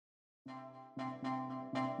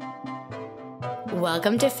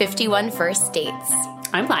Welcome to 51 First Dates.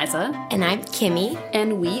 I'm Liza. And I'm Kimmy.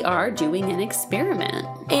 And we are doing an experiment.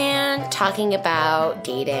 And talking about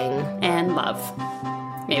dating. And love.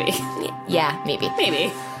 Maybe. Yeah, maybe.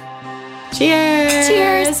 Maybe. Cheers.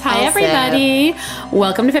 Cheers. Hi, everybody.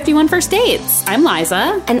 Welcome to 51 First Dates. I'm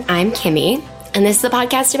Liza. And I'm Kimmy. And this is a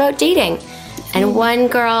podcast about dating. And one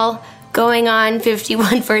girl going on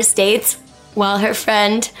 51 first dates while her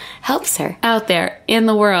friend helps her. Out there in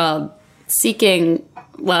the world, seeking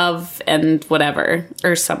love and whatever,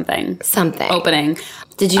 or something. Opening.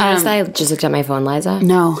 Did you notice that I just looked at my phone, Liza?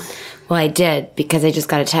 No. Well, I did, because I just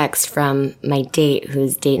got a text from my date,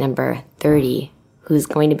 who's date number 30, who's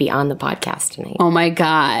going to be on the podcast tonight. Oh my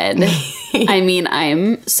God. I mean,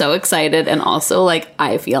 I'm so excited, and also,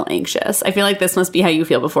 I feel anxious. I feel like this must be how you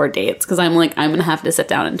feel before dates, because I'm going to have to sit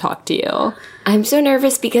down and talk to you. I'm so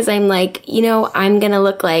nervous because I'm I'm going to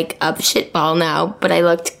look like a shitball now, but I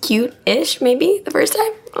looked cute-ish maybe the first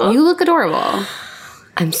time. Oh. You look adorable.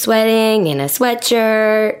 I'm sweating in a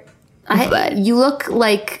sweatshirt. You look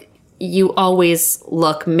like you always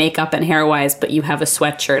look makeup and hair-wise, but you have a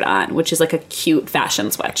sweatshirt on, which is like a cute fashion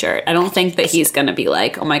sweatshirt. I don't think that he's going to be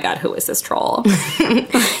like, oh my God, who is this troll?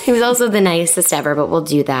 He was also the nicest ever, but we'll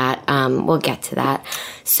do that. We'll get to that.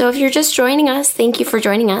 So if you're just joining us, thank you for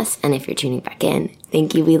joining us. And if you're tuning back in,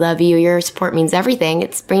 thank you. We love you. Your support means everything.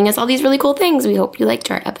 It's bringing us all these really cool things. We hope you liked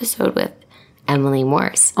our episode with Emily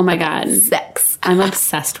Morse. Oh my God. Sex. I'm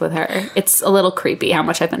obsessed with her. It's a little creepy how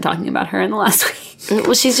much I've been talking about her in the last week.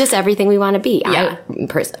 Well, she's just everything we want to be. Yeah.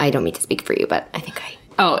 I don't mean to speak for you, but I think I...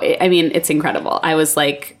 Oh, I mean, it's incredible. I was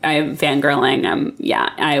like, I'm fangirling.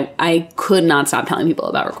 I could not stop telling people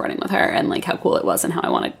about recording with her and how cool it was and how I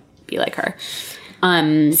want to be like her.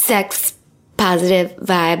 Sex, positive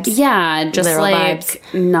vibes. Yeah, just vibes.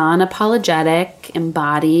 Non-apologetic,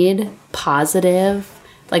 embodied, positive.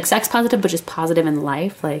 Sex positive, but just positive in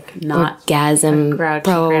life. Not orgasm.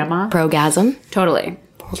 Grandma. Progasm. Totally.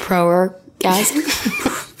 Pro-orgasm.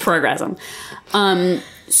 Progasm.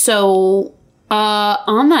 So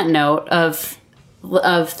on that note of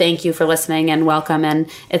thank you for listening and welcome and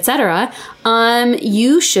etc.,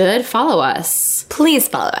 you should follow us. Please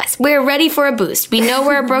follow us. We're ready for a boost. We know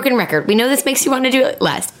we're a broken record. We know this makes you want to do it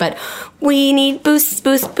less, but we need boosts.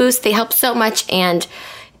 They help so much, and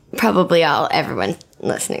probably everyone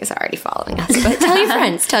listening is already following us. But tell your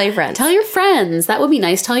friends. Tell your friends. That would be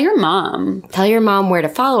nice. Tell your mom. Tell your mom where to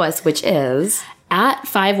follow us, which is at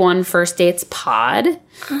 51 First Dates Pod on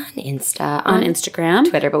Insta, on Instagram,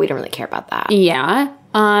 Twitter, but we don't really care about that. Yeah.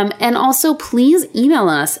 And also please email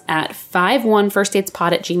us at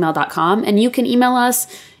 51firstdatespod@gmail.com, and you can email us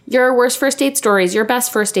your worst first date stories, your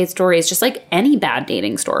best first date stories, just any bad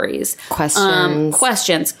dating stories.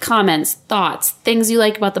 Questions, comments, thoughts, things you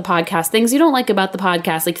like about the podcast, things you don't like about the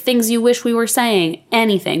podcast, things you wish we were saying,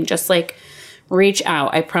 anything. Just reach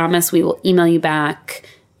out. I promise we will email you back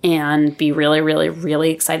and be really, really, really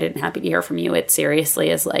excited and happy to hear from you. It seriously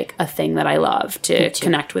is a thing that I love to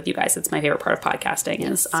connect with you guys. It's my favorite part of podcasting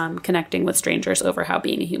is connecting with strangers over how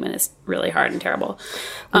being a human is really hard and terrible.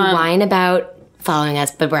 We whine about following us,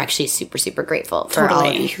 but we're actually super, super grateful for all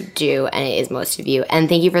of you who do, and it is most of you. And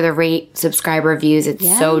thank you for the rate, subscribe, reviews.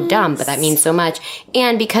 It's so dumb, but that means so much.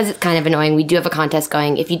 And because it's kind of annoying, we do have a contest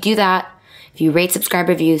going. If you do that, if you rate, subscribe,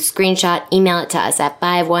 review, screenshot, email it to us at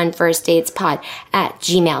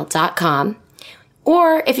 51firstdatespod@gmail.com.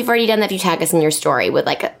 Or if you've already done that, if you tag us in your story with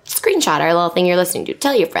a screenshot, our little thing you're listening to,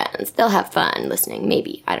 tell your friends. They'll have fun listening,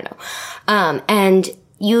 maybe. I don't know. And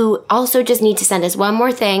you also just need to send us one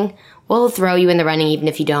more thing. We'll throw you in the running even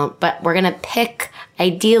if you don't, but we're going to pick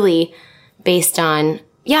ideally based on,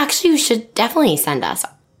 actually you should definitely send us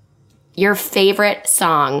your favorite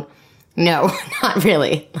song. No, not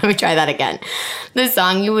really. Let me try that again. The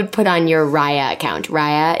song you would put on your Raya account.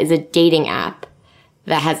 Raya is a dating app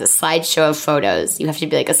that has a slideshow of photos. You have to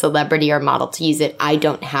be a celebrity or model to use it. I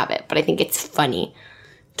don't have it, but I think it's funny.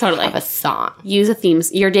 Totally. Have a song. Use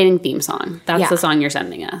your dating theme song. That's the song you're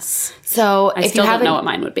sending us. So I still don't know what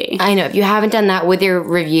mine would be. I know. If you haven't done that with your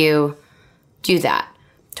review, do that.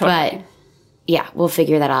 Totally. But we'll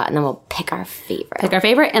figure that out, and then we'll pick our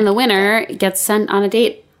favorite. And the winner gets sent on a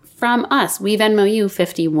date from us. We Venmo you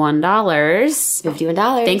 $51.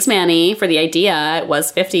 $51. Thanks, Manny, for the idea. It was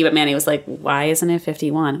 50, but Manny was like, why isn't it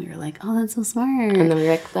 51? We were like, oh, that's so smart. And then we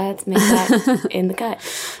were like, let's make that in the cut.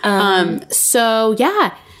 So,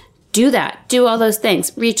 do that. Do all those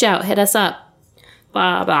things. Reach out. Hit us up.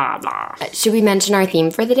 Blah, blah, blah. Should we mention our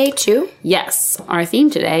theme for the day, too? Yes. Our theme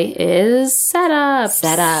today is setups.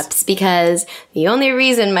 Setups. Because the only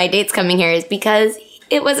reason my date's coming here is because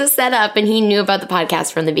it was a setup and he knew about the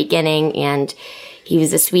podcast from the beginning, and He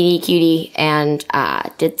was a sweetie cutie and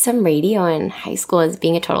did some radio in high school as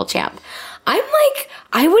being a total champ. I'm like,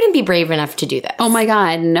 I wouldn't be brave enough to do this. Oh my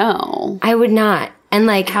God, no. I would not. And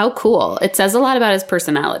like, how cool. It says a lot about his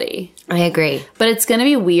personality. I agree. But it's going to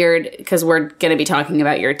be weird because we're going to be talking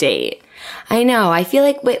about your date. I know. I feel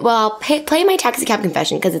like, I'll play my taxi cab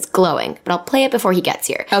confession because it's glowing, but I'll play it before he gets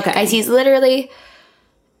here. Okay. Guys, he's literally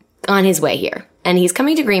on his way here. And he's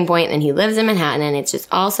coming to Greenpoint, and he lives in Manhattan, and it's just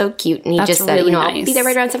all so cute. And he just said, really I'll be there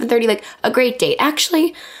right around 7:30, like a great date.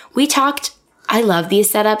 Actually, we talked. I love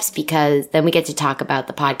these setups because then we get to talk about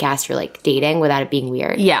the podcast or like dating without it being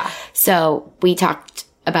weird. Yeah. So we talked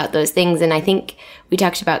about those things, and I think we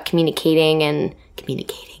talked about communicating and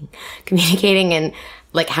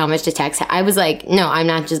like how much to text. I was like, no, I'm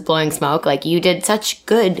not just blowing smoke. Like, you did such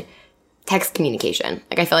good text communication.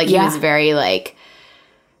 Like, I feel like he was very like,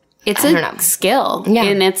 it's a skill. Yeah.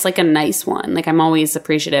 And it's like a nice one. Like, I'm always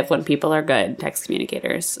appreciative when people are good text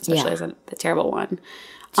communicators, especially as a terrible one.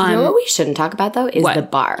 Do you know what we shouldn't talk about, though? Is the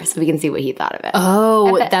bar, so we can see what he thought of it.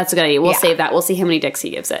 Oh, that's a good idea. We'll save that. We'll see how many dicks he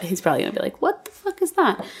gives it. He's probably going to be like, what the fuck is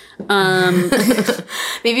that?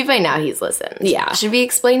 Maybe by now he's listened. Yeah. Should we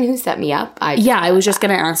explain who set me up? I was just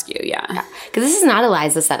going to ask you, Because this is not a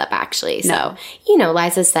Liza setup, actually. No. So,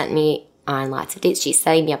 Liza sent me on lots of dates. She's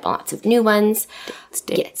setting me up on lots of new ones.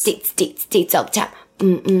 Dates Dates all the time.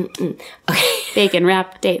 Okay. Bacon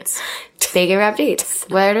wrap dates. Bacon wrap dates.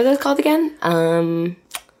 What are those called again?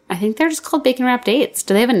 I think they're just called bacon wrap dates.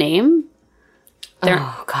 Do they have a name?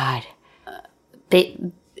 Oh God.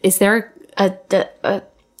 Is there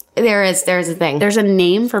there's a thing. There's a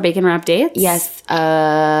name for bacon wrap dates? Yes.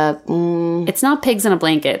 It's not pigs in a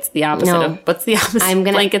blanket. It's the opposite of what's the opposite?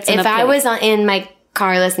 Blankets in a if I pig. was in my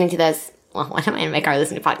car listening to this, well, when am I in my car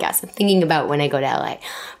listening to podcasts? I'm thinking about when I go to LA.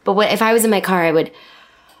 But if I was in my car, I would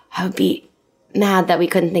be mad that we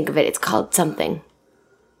couldn't think of it. It's called something.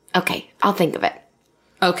 Okay, I'll think of it.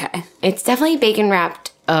 Okay. It's definitely bacon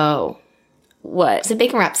wrapped. Oh. What? Is a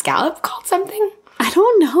bacon wrapped scallop called something? I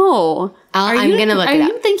don't know. I'm going to look it up.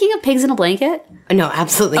 Are you thinking of pigs in a blanket? No,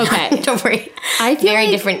 absolutely Okay. not. Don't worry. I feel Very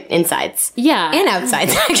like- different insides. Yeah. And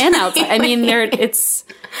outsides, actually. And outside. I mean, it's...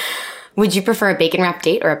 Would you prefer a bacon wrapped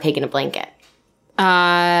date or a pig in a blanket?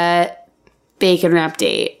 Bacon wrap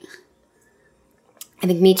date. I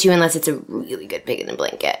think me too, unless it's a really good pig in a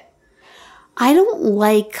blanket. I don't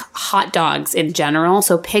like hot dogs in general,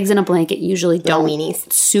 so pigs in a blanket usually don't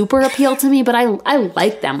weenies. super appeal to me, but I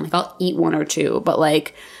like them. Like, I'll eat one or two, but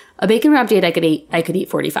like a bacon wrap date I could eat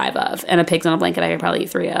 45 of, and a pigs in a blanket I could probably eat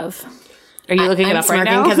 3 of. Are you looking it up right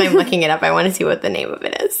now? Because I'm looking it up. I want to see what the name of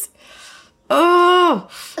it is. Oh.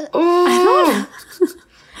 I don't know.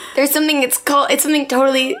 There's something it's something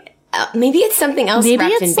totally... maybe it's something else Maybe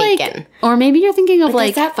wrapped it's in like, bacon. or maybe you're thinking of Is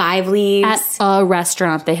like that 5 leaves? at a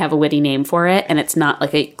restaurant they have a witty name for it, and it's not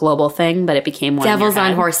like a global thing, but it became one. Devils in your on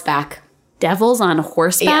head. horseback. Devils on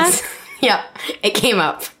horseback. Yes. Yeah. It came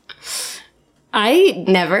up. I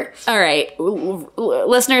Never. All right,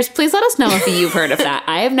 listeners, please let us know if you've heard of that.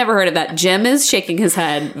 I have never heard of that. Jim is shaking his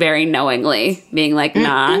head very knowingly, being like,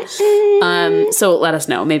 "Nah." So let us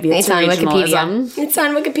know. Maybe it's on regionalism. Wikipedia. It's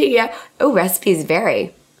on Wikipedia. Oh, recipes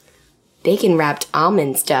vary. Bacon wrapped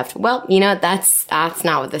almond stuffed. Well, that's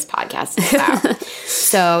not what this podcast is about.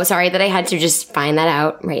 So sorry that I had to just find that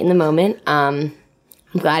out right in the moment. I'm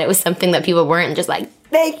glad it was something that people weren't just like,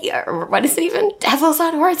 thank you. Or what is it even? Devils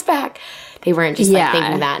on horseback. They weren't just like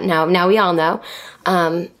thinking that. Now we all know.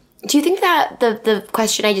 Do you think that the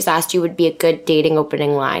question I just asked you would be a good dating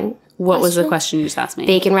opening line? What was the question you just asked me?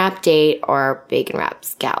 Bacon wrap date or bacon wrap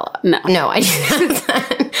scallop? No, I didn't.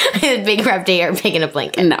 I said bacon wrap date or pig in a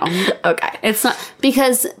blanket. No. Okay. It's not,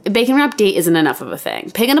 because bacon wrap date isn't enough of a thing.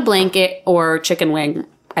 Pig in a blanket or chicken wing,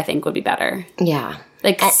 I think, would be better. Yeah.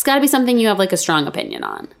 Like, it's got to be something you have like a strong opinion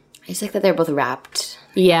on. I just like that they're both wrapped.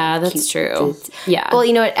 Yeah, that's true. Yeah. Well,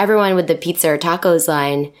 you know what? Everyone with the pizza or tacos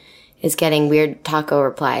line is getting weird taco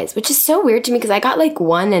replies, which is so weird to me because I got like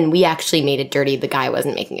one and we actually made it dirty. The guy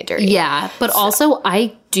wasn't making it dirty. Yeah, but also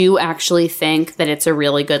I do actually think that it's a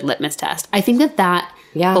really good litmus test. I think that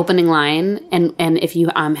opening line, and if you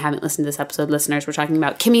haven't listened to this episode, listeners, we're talking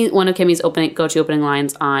about one of Kimmy's go-to opening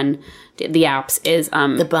lines on the apps is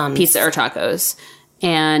the bums. Pizza or tacos.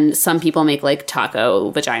 And some people make like taco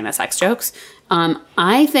vagina sex jokes.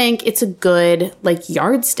 I think it's a good like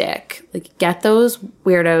yardstick. Like, get those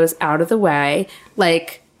weirdos out of the way.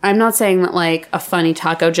 Like, I'm not saying that like a funny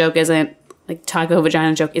taco joke isn't like taco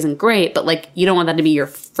vagina joke isn't great, but like you don't want that to be your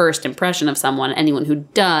first impression of someone. Anyone who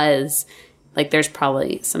does, like, there's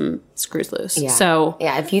probably some screws loose. Yeah. So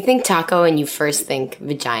yeah, if you think taco and you first think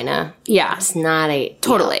vagina, yeah, it's not a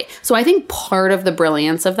totally. So I think part of the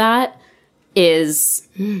brilliance of that is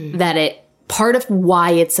that it, part of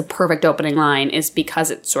why it's a perfect opening line is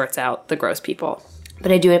because it sorts out the gross people.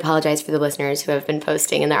 But I do apologize for the listeners who have been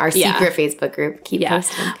posting in our secret Facebook group. Keep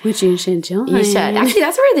posting. Which you should join. You should. Actually,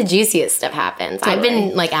 that's where the juiciest stuff happens. Totally. I've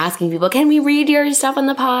been like asking people, can we read your stuff on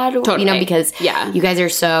the pod? Totally. You know, because you guys are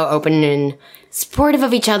so open and supportive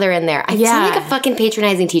of each other in there. I sound like a fucking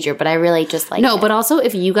patronizing teacher, but I really just like it. But also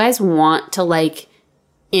if you guys want to like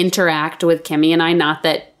interact with Kimmy and I, not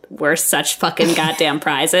that we're such fucking goddamn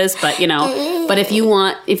prizes, but you know, but if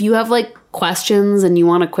you have like questions and you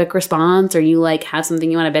want a quick response, or you like have something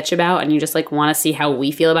you want to bitch about and you just like want to see how we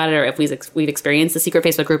feel about it, or if we've experienced, the secret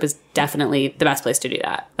Facebook group is definitely the best place to do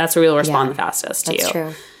that. That's where we'll respond the fastest to you. That's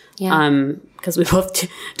true. Yeah. Because we both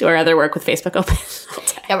do our other work with Facebook open.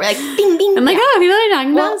 Yeah, we're like, bing, bing. I'm like, oh, people are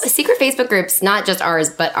talking about us. Secret Facebook groups, not just ours,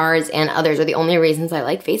 but ours and others are the only reasons I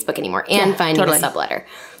like Facebook anymore. And finding a subletter.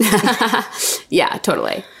 Yeah,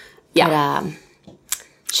 totally. Yeah. But,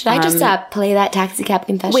 should I just play that taxi cab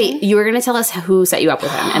confession? Wait, you were going to tell us who set you up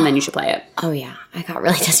with him, and then you should play it. Oh, yeah. I got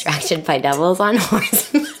really distracted by devils on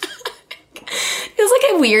horse. It was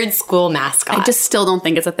like a weird school mascot. I just still don't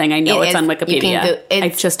think it's a thing. I know it's on Wikipedia. I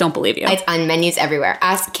just don't believe you. It's on menus everywhere.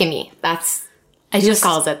 Ask Kimmy. She just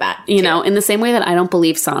calls it that. You know, in the same way that I don't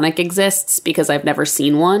believe Sonic exists because I've never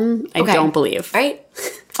seen one, I don't believe. Right?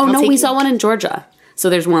 We saw one in Georgia. So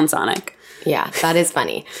there's one Sonic. Yeah, that is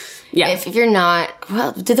funny. Yeah. If you're not,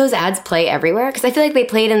 well, do those ads play everywhere? Because I feel like they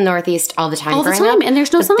played in the Northeast all the time. All the time, and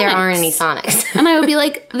there's no Sonics. There aren't any Sonics. And I would be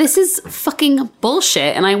like, this is fucking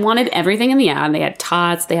bullshit. And I wanted everything in the ad. They had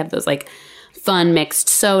tots. They had those like fun mixed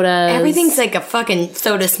sodas. Everything's like a fucking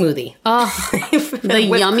soda smoothie. Oh, the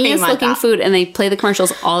yummiest looking food. And they play the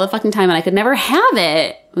commercials all the fucking time, and I could never have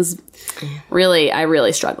it. It was really, I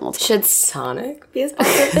really struggled. Should Sonic be a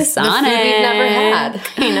sponsor of this? Sonic. The food we've never had,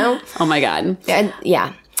 you know? Oh my God.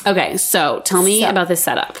 Yeah. Okay, so tell me about this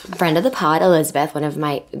setup. Friend of the pod, Elizabeth, one of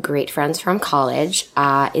my great friends from college,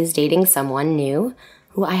 is dating someone new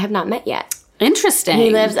who I have not met yet. Interesting. He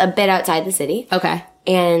lives a bit outside the city. Okay.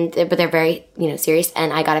 But they're very, serious.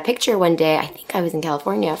 And I got a picture one day, I think I was in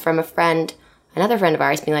California, from another friend of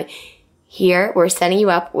ours, being like, here, we're setting you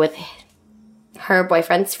up with her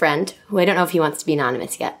boyfriend's friend, who I don't know if he wants to be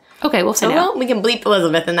anonymous yet. Okay, we'll find out. We can bleep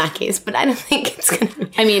Elizabeth in that case, but I don't think it's going to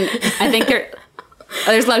be. I mean, I think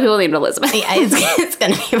there's a lot of people named Elizabeth. Yeah, it's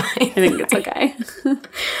going to be fine. I think it's okay.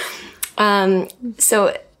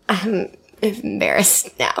 So I'm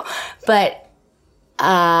embarrassed now. But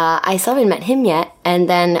I still haven't met him yet. And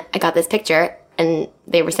then I got this picture, and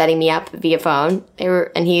they were setting me up via phone.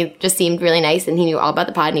 And he just seemed really nice, and he knew all about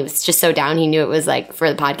the pod, and he was just so down. He knew it was like, for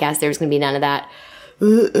the podcast, there was going to be none of that.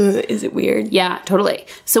 Is it weird? Yeah, totally.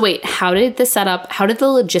 So wait, how did the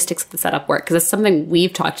logistics of the setup work? Because it's something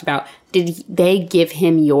we've talked about. Did they give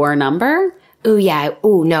him your number? Oh, yeah.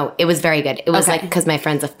 Oh, no. It was very good. It was like, because my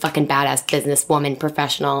friend's a fucking badass businesswoman,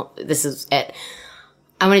 professional. This is it.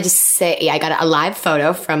 I want to just say, I got a live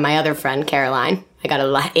photo from my other friend, Caroline. I got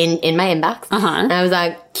in my inbox. And I was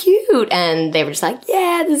like, cute. And they were just like,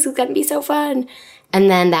 yeah, this is going to be so fun. And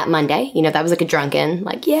then that Monday, that was like a drunken,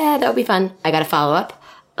 like, yeah, that would be fun. I got a follow-up.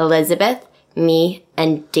 Elizabeth, me,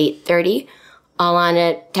 and Date 30, all on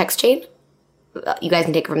a text chain. You guys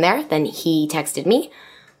can take it from there. Then he texted me.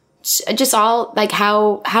 Just all, like,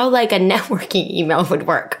 how like, a networking email would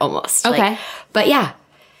work, almost. Okay. Like, but, yeah.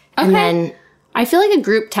 Okay. And then I feel like a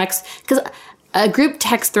group text, because a group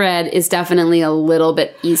text thread is definitely a little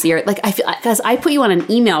bit easier. Like, I feel, because I put you on an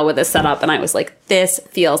email with this setup, and I was like, this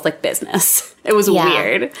feels like business. It was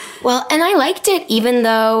weird. Well, and I liked it, even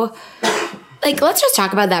though, like, let's just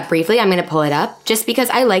talk about that briefly. I'm going to pull it up, just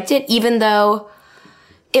because I liked it, even though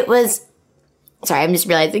it was, sorry, I'm just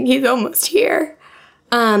realizing he's almost here.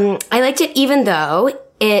 I liked it, even though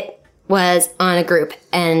it was on a group,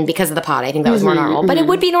 and because of the pod, I think that was more normal. But it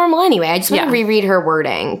would be normal anyway. I just want to reread her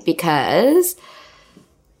wording because,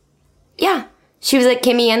 she was like,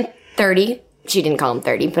 Kimmy and 30. She didn't call him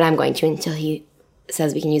 30, but I'm going to until he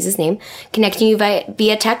says we can use his name. Connecting you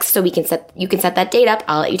via text so you can set that date up.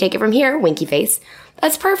 I'll let you take it from here. Winky face.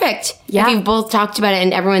 That's perfect. Yeah. If you've both talked about it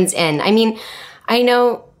and everyone's in. I mean, I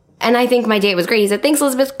know, and I think my date was great. He said, thanks,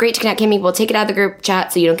 Elizabeth. Great to connect, Kimmy. We'll take it out of the group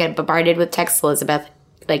chat so you don't get bombarded with texts, Elizabeth.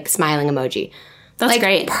 Like, smiling emoji. That's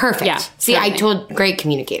great. Perfect. Yeah. See, I told great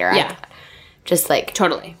communicator. Yeah. Just like.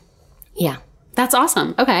 Totally. Yeah. That's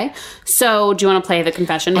awesome. Okay. So, do you want to play the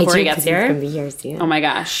confession before he gets here? He's gonna be here soon. Oh my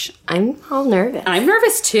gosh. I'm all nervous. I'm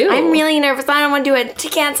nervous too. I'm really nervous. I don't want to do it. To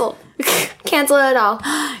cancel. Cancel it all.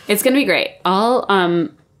 It's gonna be great.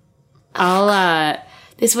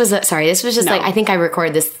 This was just like, I think I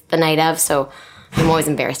recorded this the night of, so I'm always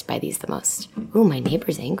embarrassed by these the most. Ooh, my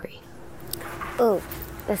neighbor's angry. Oh,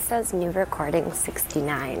 this says new recording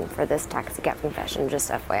 69 for this Taxi Cab Confession, just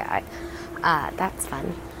FYI. That's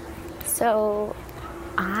fun. So,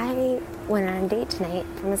 I went on a date tonight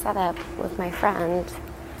from a setup with my friend,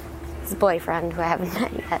 his boyfriend, who I haven't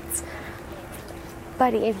met yet,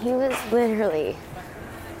 Buddy, and he was literally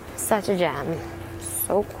such a gem.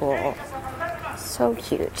 So cool. So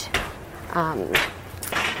cute.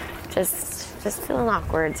 Just feeling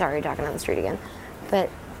awkward. Sorry, talking on the street again. But,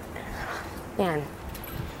 man,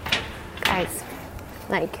 guys,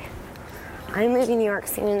 like, I'm moving to New York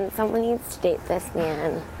soon. Someone needs to date this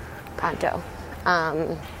man pronto.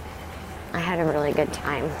 I had a really good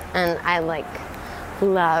time. And I,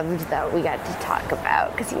 loved that we got to talk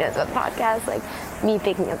about, because he knows about the podcast, me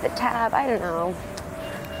picking up the tab. I don't know.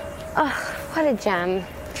 Oh, what a gem.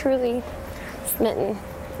 Truly smitten.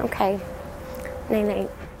 Okay. Night-night.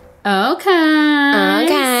 Okay.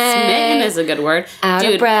 Smitten is a good word. Out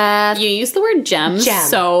of breath. You use the word gem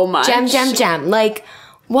so much. Gem.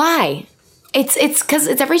 Why? It's because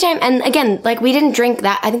it's every time. And again, we didn't drink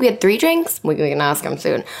that. I think we had 3 drinks. We can ask him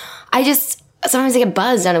soon. Sometimes I get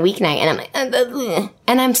buzzed on a weeknight and I'm like,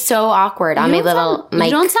 and I'm so awkward on my little mic.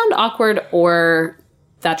 You don't sound awkward or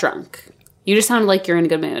that drunk. You just sound like you're in a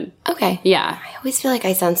good mood. Okay. Yeah. I always feel like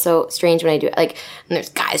I sound so strange when I do it. And there's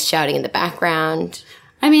guys shouting in the background.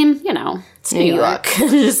 I mean, it's New York.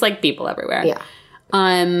 Just people everywhere. Yeah.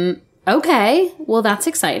 Okay. Well, that's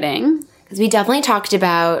exciting. Because we definitely talked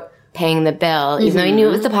about paying the bill. Even though he knew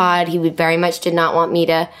it was the pod, he very much did not want me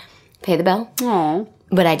to pay the bill. Oh.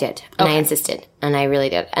 But I did. And I insisted. And I really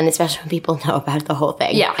did. And especially when people know about the whole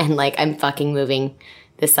thing. Yeah. And I'm fucking moving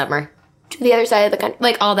this summer to the other side of the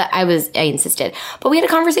country. All that. I insisted. But we had a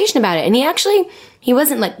conversation about it. And he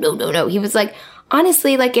wasn't no. He was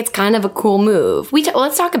honestly, it's kind of a cool move.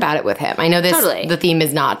 Let's talk about it with him. I know the theme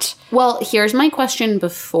is not. Well, here's my question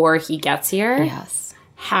before he gets here. Yes.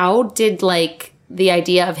 How did, the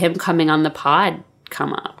idea of him coming on the pod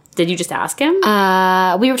come up? Did you just ask him?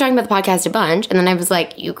 We were talking about the podcast a bunch, and then I was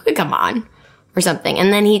like, you could come on, or something.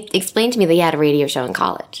 And then he explained to me that he had a radio show in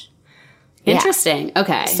college. Interesting. Yeah.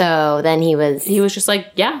 Okay. So then he was just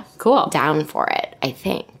yeah, cool. Down for it, I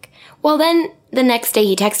think. Well, then the next day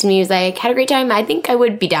he texted me, he was like, had a great time. I think I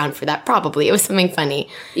would be down for that, probably. It was something funny.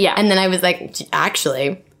 Yeah. And then I was like,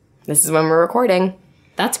 actually, this is when we're recording.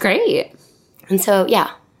 That's great. And so,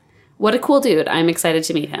 yeah. What a cool dude. I'm excited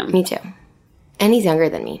to meet him. Me too. And he's younger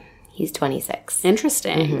than me. He's 26.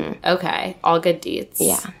 Interesting. Mm-hmm. Okay. All good deeds.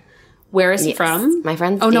 Yeah. Where is he from? My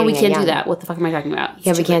friend's Oh, no, we can't do that. What the fuck am I talking about?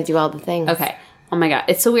 Yeah, we can't do all the things. Okay. Oh, my God.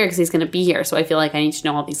 It's so weird because he's going to be here, so I feel like I need to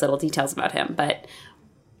know all these little details about him. But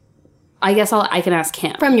I guess I can ask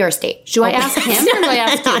him. From your state. Do I ask him or do I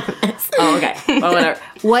ask you? Oh, okay. Well, whatever.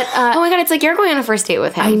 What? Oh, my God. It's you're going on a first date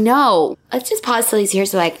with him. I know. Let's just pause till he's here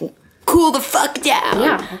so I can cool the fuck down.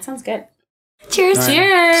 Yeah, that sounds good. Cheers. Right.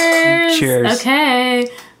 Cheers. Cheers. Okay.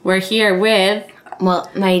 We're here with...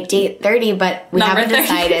 Well, my date 30, but we haven't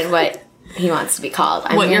decided what he wants to be called.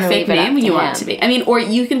 What your fake name you want to be. I mean, or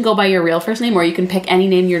you can go by your real first name, or you can pick any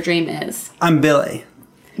name your dream is. I'm Billy.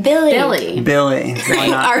 Billy. Why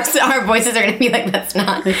not? Our voices are going to be that's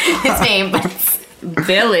not his name, but it's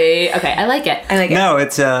Billy. Okay, I like it. No,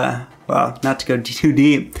 it's, well, not to go too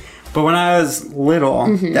deep, but when I was little,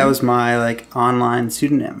 that was my, online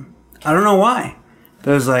pseudonym. I don't know why.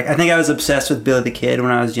 But it was I think I was obsessed with Billy the Kid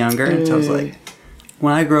when I was younger. And so I was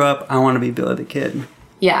when I grow up, I want to be Billy the Kid.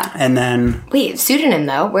 Yeah. And then... Wait, pseudonym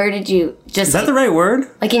though? Where did you just... Is that the right word?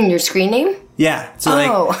 In your screen name? Yeah.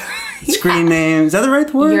 So screen name. Is that the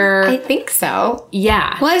right word? I think so.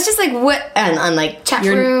 Yeah. Well, it's just what... on chat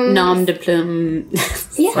your rooms. nom de plume.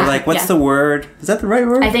 Yeah. Or what's the word? Is that the right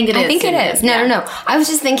word? I think it is. I think it is. No. I was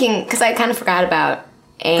just thinking, because I kind of forgot about...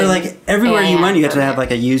 Or everywhere you went, you had to have a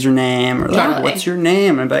username or what's your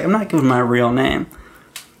name? And I'm not giving my real name.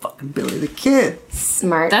 Fucking Billy the Kid.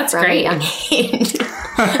 Smart. That's from great. A young age.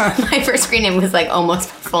 My first screen name was almost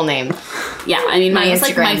full name. Yeah, I mean, mine was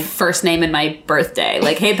Instagram. my first name and my birthday.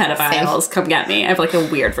 Hey, pedophiles, come get me. I have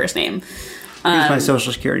a weird first name. Here's my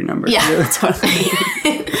social security number. Yeah, totally.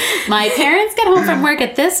 My parents get home from work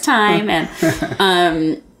at this time,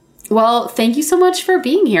 and well, thank you so much for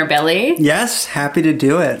being here, Billy. Yes, happy to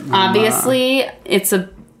do it. Obviously, it's a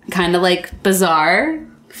kind of bizarre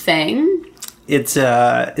thing. It's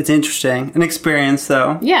interesting. An experience,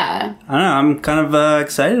 though. Yeah. I don't know. I'm kind of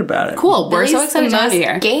excited about it. Cool. We're so excited to have you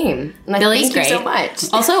here. Game. Billy's thank great. you so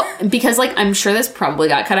much. Also, because I'm sure this probably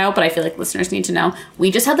got cut out, but I feel listeners need to know.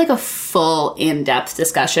 We just had a full in-depth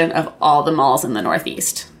discussion of all the malls in the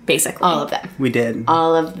Northeast, basically. All of them. We did.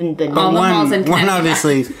 All of the malls in one Connecticut.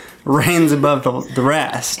 obviously reigns above the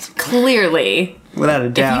rest. Clearly. Without a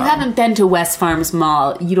doubt. If you haven't been to West Farms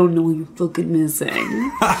Mall, you don't know what you're fucking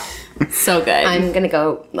missing. So good. I'm gonna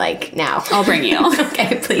go, like, now. I'll bring you.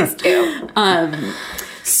 Okay, please do.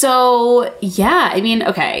 So, yeah, I mean,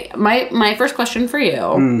 okay. My first question for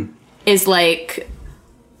you is, like,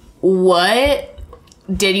 what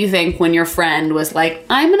did you think when your friend was like,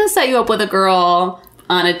 I'm going to set you up with a girl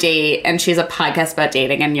on a date and she's a podcast about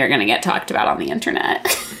dating and you're going to get talked about on the internet?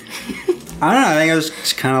 I don't know. I think it was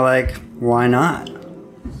just kind of like, why not?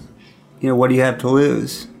 You know, what do you have to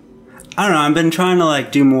lose? I don't know. I've been trying to,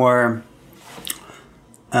 like, do more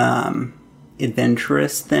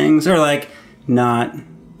adventurous things, or, like, not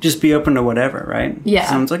just be open to whatever, right? Yeah.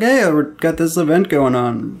 Someone's like, hey, we've got this event going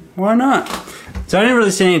on. Why not? So I didn't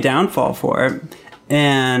really see any downfall for it.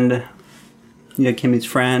 And, you know, Kimmy's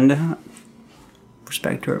friend,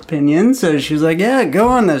 respect her opinion, so she was like, yeah, go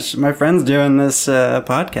on this. My friend's doing this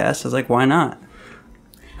podcast. I was like, why not?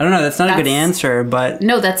 I don't know. That's not a good answer, but...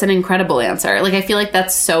 No, that's an incredible answer. Like, I feel like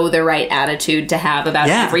that's so the right attitude to have about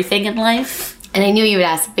everything in life. And I knew you would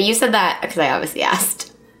ask, but you said that because I obviously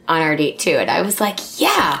asked on our date too, and I was like,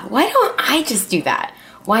 yeah, why don't I just do that?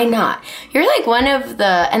 Why not? You're like one of the,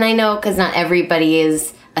 and I know because not everybody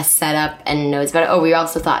is a setup and knows about it. Oh, we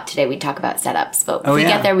also thought today we'd talk about setups, but if we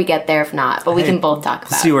get there, we get there. If not, but we can both talk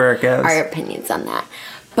about see where it goes. Our opinions on that.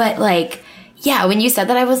 But like, yeah, when you said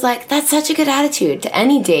that, I was like, that's such a good attitude to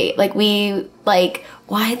any date. Like,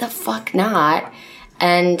 why the fuck not?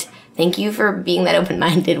 And thank you for being that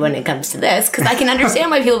open-minded when it comes to this, because I can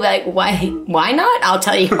understand why people be like, why not? I'll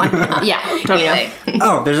tell you why not. Yeah, totally. You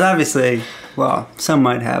know? Oh, there's obviously, well, some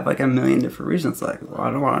might have like a million different reasons. Like, well,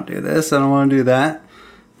 I don't want to do this, I don't want to do that.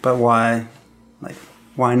 But why? Like,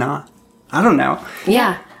 why not? I don't know.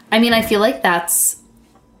 Yeah. I mean, I feel like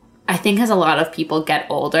I think as a lot of people get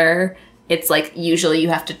older, it's like usually you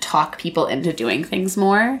have to talk people into doing things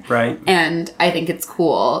more. Right. And I think it's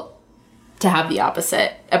cool to have the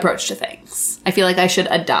opposite approach to things. I feel like I should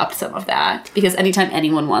adopt some of that, because anytime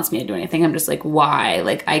anyone wants me to do anything, I'm just like, why?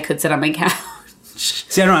 Like, I could sit on my couch.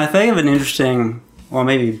 See, I don't know. I think of an interesting, well,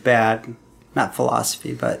 maybe bad, not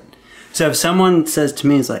philosophy, but so if someone says to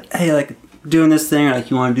me, it's like, hey, like, doing this thing, or like,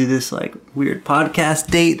 you want to do this, like, weird podcast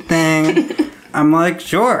date thing, I'm like,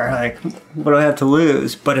 sure. Like, what do I have to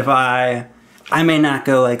lose? But if I may not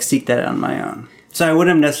go, like, seek that out on my own. So I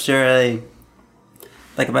wouldn't necessarily,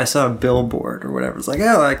 like, if I saw a billboard or whatever, it's like,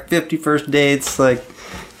 oh, like 50 first dates, like,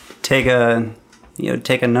 take a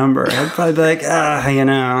number. I'd probably be like, you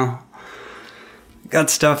know, got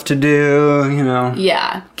stuff to do, you know.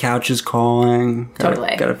 Yeah. Couch is calling.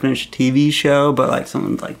 Totally. Gotta finish a TV show, but, like,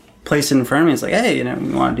 someone's, like, placed it in front of me. It's like, hey, you know,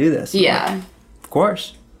 you want to do this? Yeah. Like, of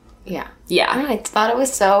course. Yeah. Yeah. I don't know, I thought it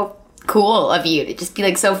was so cool of you to just be,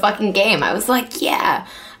 like, so fucking game. I was like, yeah.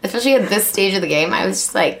 Especially at this stage of the game, I was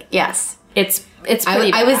just like, yes. It's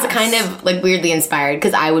pretty I was badass. kind of like weirdly inspired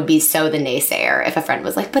because I would be so the naysayer if a friend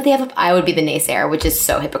was like, but they have I would be the naysayer, which is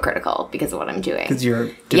so hypocritical because of what I'm doing. Because you're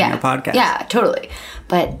doing a podcast. Yeah, totally.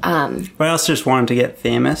 But I also just wanted to get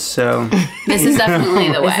famous, so This is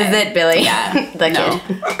definitely the way. this is it, Billy. Yeah. the No.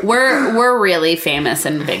 kid. We're really famous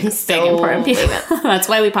and big important people. famous. That's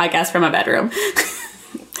why we podcast from a bedroom.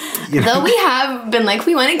 Though we have been like,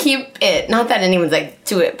 we want to keep it. Not that anyone's like,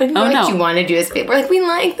 do it, but we want to do a space. We're like, we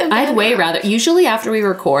like them. I'd way rather. Usually after we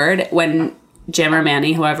record, when Jim or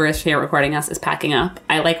Manny, whoever is here recording us, is packing up,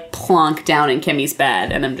 I like plonk down in Kimmy's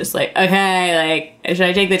bed and I'm just like, okay, like, should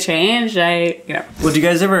I take the change? Well, do you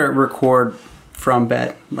guys ever record from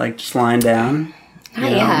bed? Like, just lying down?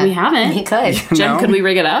 Yeah, We haven't. He could. Jim, could we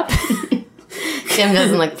rig it up? Jim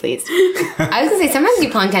doesn't look pleased. I was gonna say sometimes we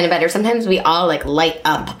plonk down in bed, or sometimes we all like light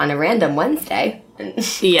up on a random Wednesday. And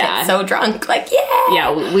Yeah. get so drunk, like yeah.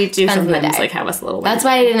 Yeah, we do Depends on the sometimes day. like have us a little. That's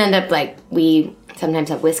why I didn't end up like we sometimes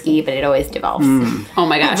have whiskey, but it always devolves. Oh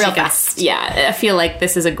my gosh. Real you guys- fast. Yeah, I feel like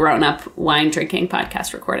this is a grown-up wine drinking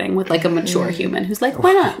podcast recording with like a mature human who's like,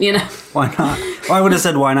 why not? You know? Why not? Well, I would have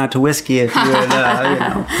said why not to whiskey if you would,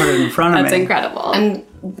 put it in front of That's me. incredible.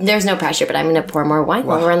 There's no pressure, but I'm gonna pour more wine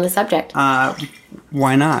while we're on the subject.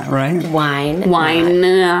 Why not, right? Wine. Why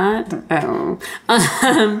not? Oh.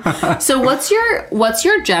 So what's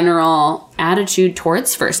your general attitude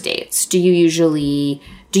towards first dates? Do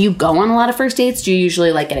you go on a lot of first dates? Do you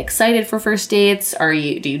usually like get excited for first dates? Do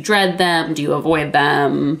you dread them? Do you avoid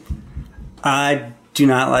them? I do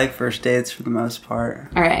not like first dates for the most part.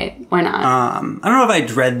 All right, why not? I don't know if I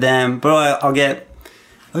dread them, but I'll get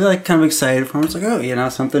like kind of excited for them. It's like, oh, you know,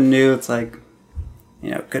 something new. It's like,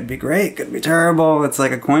 you know, could be great, could be terrible. It's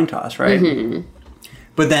like a coin toss, right? Mm-hmm.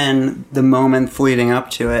 But then the moment leading up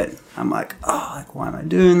to it, I'm like, oh, like, why am I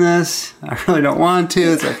doing this? I really don't want to.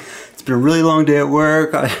 It's like, it's it's been a really long day at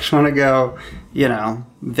work. I just want to go,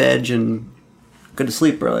 veg and go to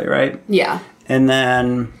sleep early, right? Yeah. And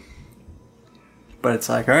then, but it's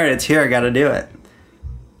like, all right, it's here. I got to do it.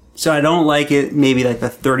 So I don't like it. Maybe like the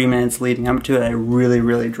 30 minutes leading up to it, I really,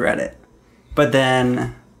 really dread it. But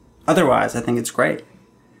then, otherwise, I think it's great.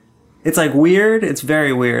 It's like weird. It's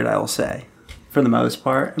very weird, I will say, for the most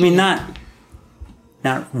part. I mean, not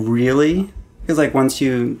really. Because like once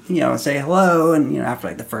you, say hello and, after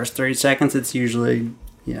like the first 30 seconds, it's usually,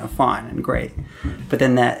 fine and great. But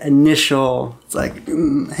then that initial, it's like,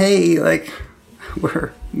 hey, like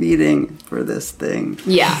we're meeting for this thing.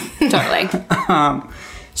 Yeah, totally.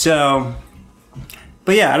 So,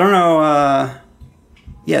 but yeah, I don't know.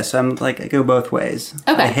 Yes, I'm like, I go both ways.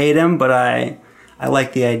 Okay. I hate them, but I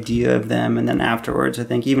like the idea of them. And then afterwards, I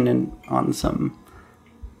think even on some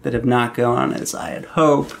that have not gone as I had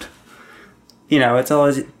hoped, it's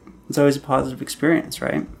always a positive experience,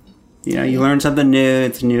 right? You learn something new.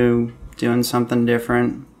 It's new, doing something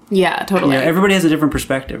different. Yeah, totally. Everybody has a different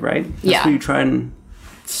perspective, right? That's what you try and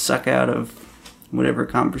suck out of whatever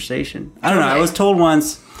conversation. I don't know. I was told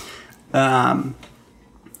once that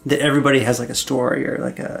everybody has like a story or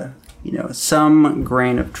like a, some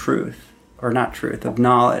grain of truth or not truth, of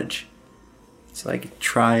knowledge. It's like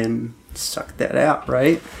try and suck that out,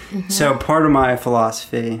 right? Mm-hmm. So part of my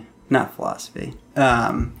not philosophy,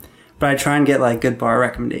 but I try and get like good bar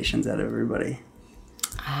recommendations out of everybody.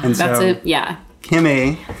 And that's so it. Yeah.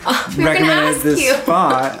 Kimmy recommended this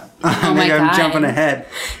spot. I think I'm jumping ahead.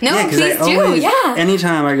 No, please do. Yeah.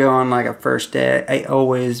 Anytime I go on like a first date, I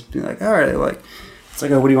always be like, all right, like, it's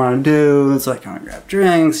like, oh, what do you want to do? It's like, I want to grab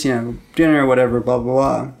drinks, dinner, whatever, blah, blah,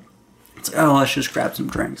 blah. It's like, oh, let's just grab some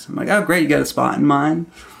drinks. I'm like, oh, great, you got a spot in mind.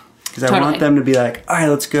 Because I want them to be like, all right,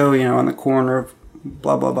 let's go, on the corner of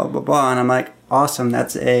blah, blah, blah, blah, blah. And I'm like, awesome,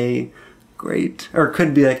 that's a great, or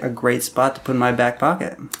could be like a great spot to put in my back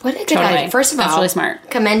pocket. What a good idea. First of all, that's really smart.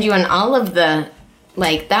 Commend you on all of the,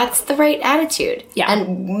 like, that's the right attitude. Yeah.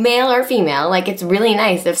 And male or female, like, it's really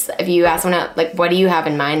nice if you ask someone out, like, what do you have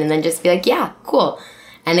in mind? And then just be like, yeah, cool.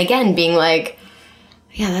 And again, being like,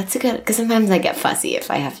 yeah, that's a good, because sometimes I get fussy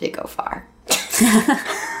if I have to go far.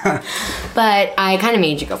 But I kind of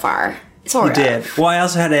made you go far. Sort of. You did. Well, I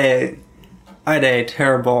also had a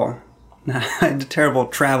terrible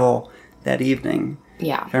travel that evening.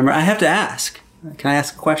 Yeah. I have to ask. Can I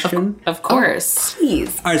ask a question? Of course. Oh,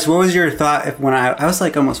 please. All right, so what was your thought when I was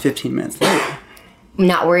like almost 15 minutes late?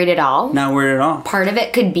 Not worried at all. Not worried at all. Part of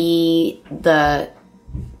it could be the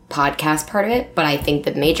podcast part of it, but I think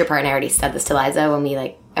the major part, and I already said this to Liza when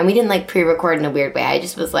we didn't pre-record in a weird way. I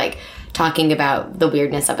just was talking about the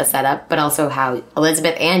weirdness of a setup, but also how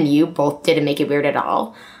Elizabeth and you both didn't make it weird at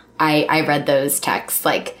all. I read those texts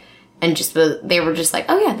and they were just like,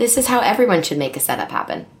 oh yeah, this is how everyone should make a setup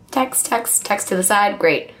happen. Text to the side,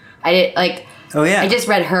 great. I did oh yeah. I just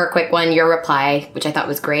read her quick one, your reply, which I thought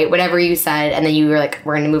was great. Whatever you said, and then you were like,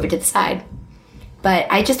 we're going to move it to the side. But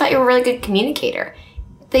I just thought you were a really good communicator.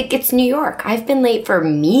 It's New York. I've been late for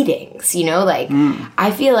meetings,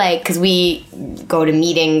 I feel like, because we go to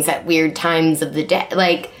meetings at weird times of the day,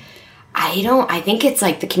 I think it's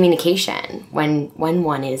the communication when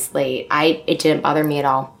one is late. It didn't bother me at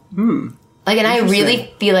all. And I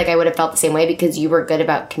really feel like I would have felt the same way because you were good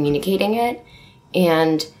about communicating it.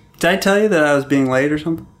 And did I tell you that I was being late or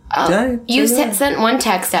something? You sent one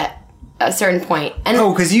text at a certain point. And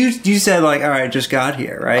because you said all right, just got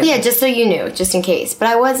here, right? Yeah, just so you knew, just in case. But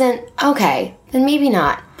I wasn't, okay, then maybe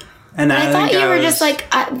not. And I thought you were just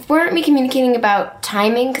weren't we communicating about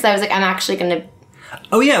timing? Because I was I'm actually going to...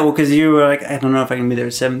 Oh, yeah, well, because you were I don't know if I can be there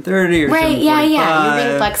at 7:30 or right, yeah. You're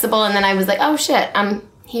being flexible, and then I was like, oh, shit, I'm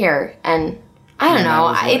here. And I don't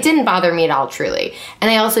know. It didn't bother me at all, truly. And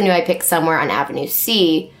I also knew I picked somewhere on Avenue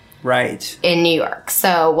C. Right. In New York.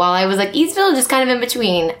 So while I was East Village is kind of in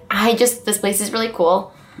between, this place is really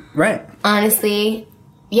cool. Right. Honestly,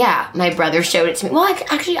 yeah, my brother showed it to me. Well,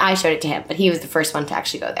 actually, I showed it to him, but he was the first one to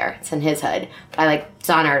actually go there. It's in his hood. But I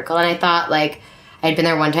saw an article, and I thought I had been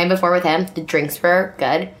there one time before with him. The drinks were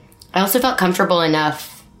good. I also felt comfortable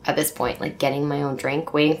enough at this point, getting my own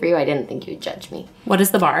drink, waiting for you. I didn't think you would judge me. What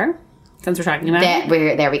is the bar? Since we're talking about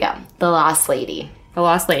it. There we go. The Lost Lady. The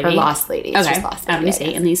Lost Lady. Or Lost Lady. It's okay. Just Lost Lady. Avenue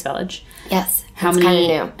State in the East Village. Yes. How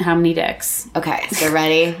many dicks? Okay, so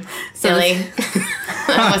ready? Silly.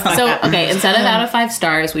 Okay, instead of out of 5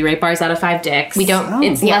 stars, we rate bars out of 5 dicks. We don't.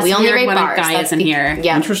 We only rate when bars. A guy isn't here.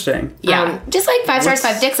 Yeah. Interesting. Yeah. Just 5 stars,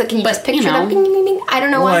 5 dicks. Can you just picture them? Bing, bing, bing, bing. I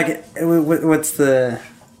don't know why. What's the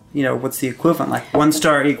what's the equivalent? Like 1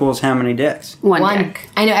 star equals how many dicks? One dick.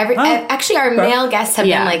 I know actually our male guests have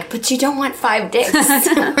been like, but you don't want 5 dicks.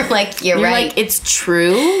 We're like, you're right. Like, it's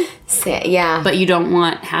true. Yeah. But you don't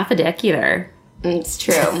want half a dick either. It's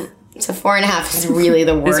true. So 4.5 is really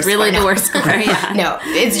the worst. It's really the worst score, yeah. No,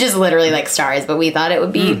 it's just literally like stars, but we thought it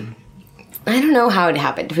would be, I don't know how it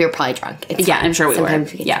happened. We were probably drunk. It's yeah, fine. I'm sure we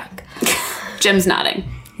Sometimes were. We yeah. drunk. Jim's nodding.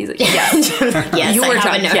 He's like, yeah. Yes, you were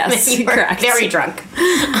drunk. Yes, you were correct. very drunk.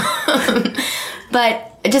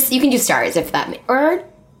 But just, you can do stars if that, or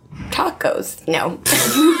tacos. No.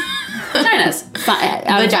 Vaginas.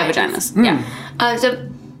 Vaginas. Yeah. So,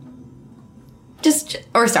 just,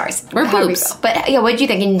 or stars. Or boobs. But yeah, what did you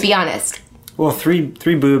think? And be honest. Well, three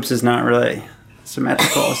boobs is not really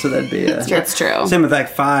symmetrical, so that'd be That's true. Same with like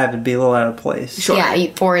 5, it'd be a little out of place. Sure.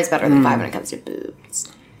 Yeah, 4 is better than 5 when it comes to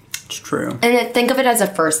boobs. It's true. And then think of it as a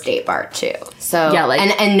first date bar too. So yeah, like,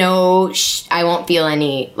 and no, I won't feel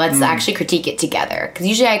any. Let's actually critique it together, because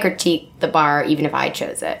usually I critique the bar even if I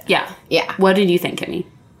chose it. Yeah. Yeah. What did you think, Kimmy?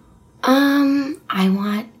 I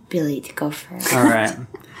want Billy to go first. All right.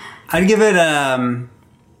 I'd give it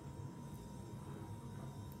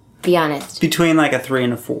Be honest. between like a 3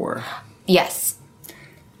 and a 4. Yes.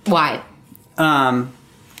 Why?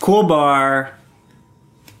 Cool bar.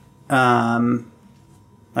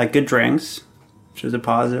 Like good drinks, which was a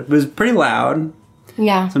positive. It was pretty loud.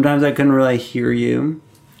 Yeah. Sometimes I couldn't really hear you.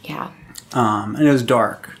 Yeah. And it was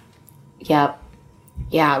dark. Yep.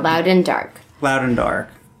 Yeah, loud and dark. Loud and dark.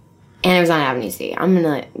 And it was on Avenue C. I'm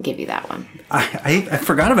gonna give you that one. I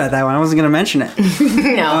forgot about that one. I wasn't going to mention it.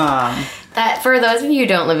 No. That, for those of you who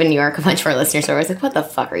don't live in New York, a bunch of our listeners are always like, what the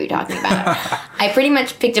fuck are you talking about? I pretty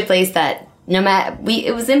much picked a place that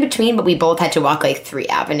it was in between, but we both had to walk like 3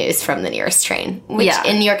 avenues from the nearest train. Which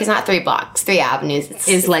in New York is not 3 blocks. 3 avenues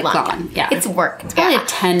is like long. gone. Yeah. It's work. It's probably a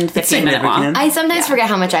 10, 15 minute walk. I sometimes forget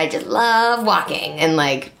how much I just love walking and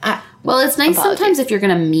like... well, it's nice sometimes if you're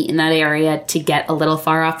going to meet in that area to get a little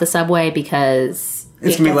far off the subway because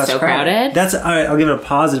it's going to be less so crowded. That's I'll give it a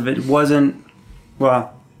positive. It wasn't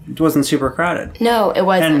super crowded. No, it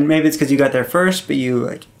wasn't. And maybe it's because you got there first, but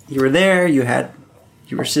you were there, you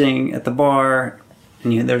were sitting at the bar,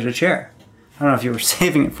 and there was a chair. I don't know if you were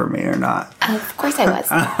saving it for me or not. Of course I was.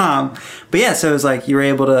 But yeah, so it was like you were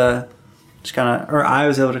able to just kind of, or I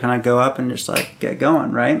was able to kind of go up and just like get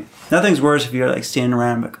going, right? Nothing's worse if you're like standing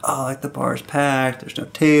around like, oh, like the bar's packed, there's no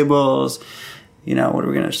tables. What are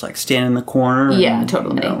we going to just like stand in the corner? Yeah,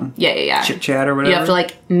 totally. Yeah. Chit chat or whatever. You have to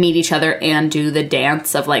like meet each other and do the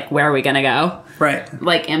dance of like, where are we going to go? Right.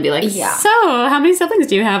 Like, and be like, yeah. So how many siblings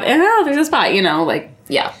do you have? And there's a spot, like,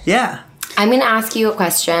 yeah. Yeah. I'm going to ask you a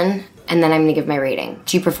question, and then I'm going to give my rating.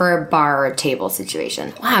 Do you prefer a bar or a table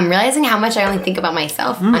situation? Wow, I'm realizing how much I only think about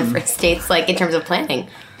myself on first dates, like in terms of planning.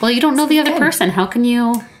 Well, you don't know the other person. How can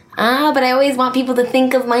you? But I always want people to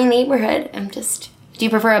think of my neighborhood. Do you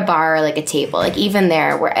prefer a bar or like a table? Like even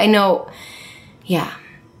there where I know, yeah.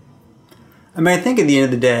 I mean, I think at the end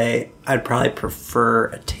of the day, I'd probably prefer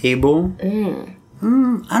a table. I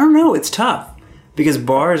don't know. It's tough. Because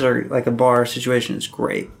bars are, like a bar situation is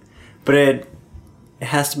great. But it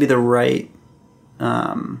has to be the right,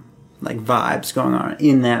 like vibes going on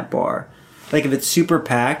in that bar. Like if it's super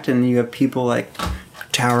packed and you have people like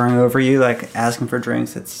towering over you, like asking for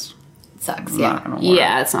drinks, it's sucks. not gonna work.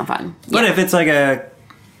 Yeah, it's not fun. But if it's like a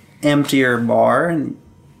emptier bar and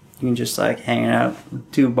you can just like hang out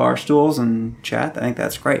with 2 bar stools and chat, I think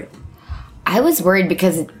that's great. I was worried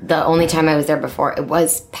because the only time I was there before, it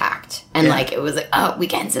was packed. And like, it was like, oh, we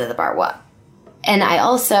can't sit at the bar, what? And I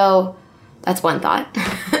also, that's one thought.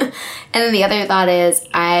 And then the other thought is,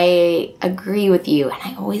 I agree with you. And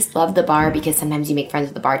I always love the bar because sometimes you make friends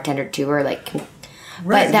with the bartender too, or like,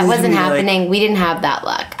 Right. but that wasn't happening. We didn't have that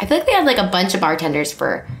luck. I feel like they had like a bunch of bartenders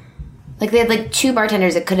they had like 2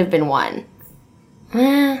 bartenders. It could have been 1.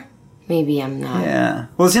 Maybe I'm not. Yeah.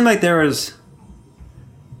 Well, it seemed like there's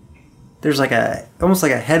like almost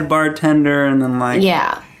like a head bartender and then like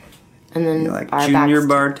Yeah. And then like bar junior backs-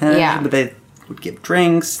 bartenders, Yeah. but they would give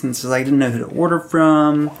drinks, and so I didn't know who to order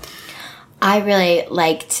from. I really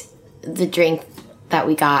liked the drink that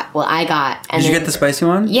we got. Well, I got. And Did you then- get the spicy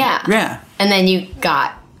one? Yeah. Yeah. And then you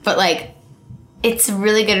got, but like, it's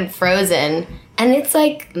really good and frozen, and it's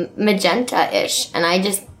like magenta-ish, and I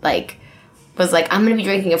just like was like, I'm gonna be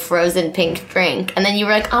drinking a frozen pink drink, and then you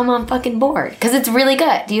were like, I'm fucking bored because it's really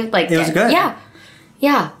good. Do you like? It was good. Yeah.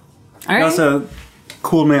 All right. It also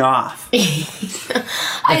cooled me off.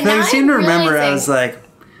 I seem to remember I was like,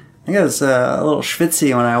 I think I was a little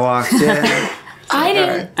schwitzy when I walked in. I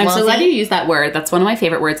didn't. I'm so glad you used that word. That's one of my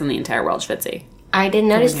favorite words in the entire world, schwitzy. I didn't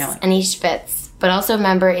notice Yeah. any schwitz, but also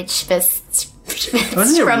remember it schwitz.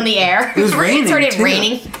 from the air. It was raining. It started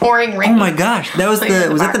raining, pouring rain. Oh my gosh, that was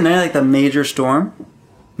was that the night like the major storm?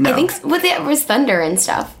 No, I think it was thunder and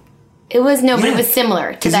stuff. It was but it was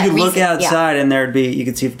similar to that. Because you could look outside and you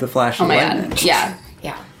could see the flash of lightning. God. Yeah.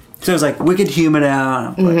 So it was like wicked humid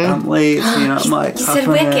out. I'm like, I'm late. I'm like, you said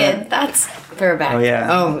wicked. That's throwback. Oh yeah.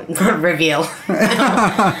 Oh, reveal.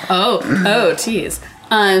 oh, tease.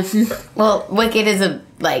 Well, wicked is a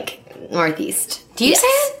northeast. Do you say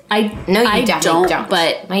it? I definitely don't.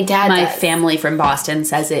 But my dad, my does. family from Boston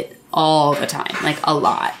says it all the time, like a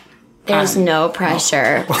lot. There's no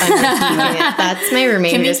pressure. That's my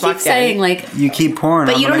roommate who just walked in. Saying like you keep pouring,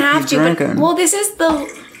 but you don't have to. Drinking. Well, this is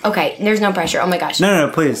the okay. There's no pressure. Oh my gosh. No,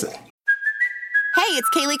 please. Hey, it's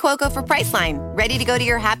Kaylee Cuoco for Priceline. Ready to go to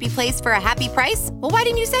your happy place for a happy price? Well, why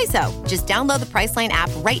didn't you say so? Just download the Priceline app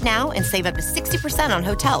right now and save up to 60% on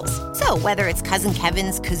hotels. So whether it's Cousin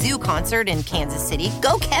Kevin's Kazoo Concert in Kansas City,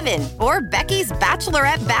 go Kevin, or Becky's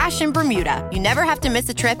Bachelorette Bash in Bermuda, you never have to miss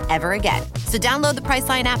a trip ever again. So download the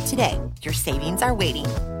Priceline app today. Your savings are waiting.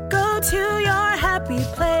 Go to your happy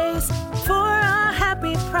place for a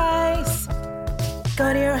happy price.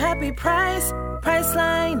 Go to your happy price,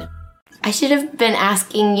 Priceline. I should have been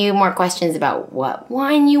asking you more questions about what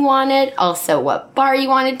wine you wanted, also what bar you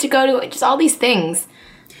wanted to go to, just all these things.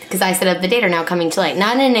 Because I set up the date are now coming to light.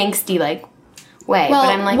 Not in an angsty, way. Well,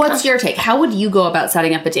 but I'm like, what's your take? How would you go about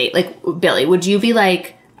setting up a date? Like, Billy, would you be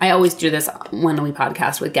like, I always do this when we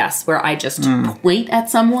podcast with guests, where I just point at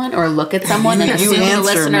someone or look at someone and assume the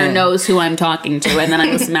listener knows who I'm talking to, and then I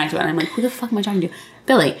listen back to it and I'm like, who the fuck am I talking to?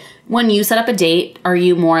 Billy, when you set up a date, are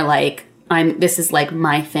you more like, this is like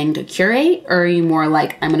my thing to curate, or are you more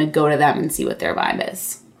like, I'm going to go to them and see what their vibe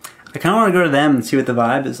is? I kind of want to go to them and see what the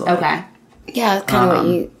vibe is like. Okay. Yeah, that's kind of what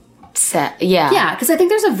you said. Yeah. Yeah, because I think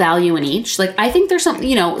there's a value in each. Like, I think there's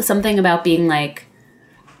something about being like,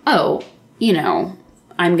 oh,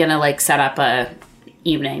 I'm going to set up a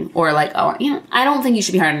evening, or like, oh, I don't think you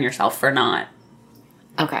should be hard on yourself for not.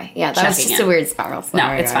 Okay. Yeah, that was just a weird spiral. No,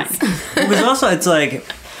 it's fine. Because also it's like,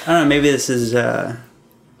 I don't know, maybe this is,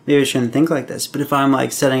 maybe I shouldn't think like this, but if I'm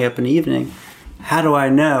setting up an evening, how do I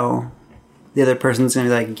know the other person's going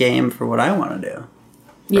to be game for what I want to do?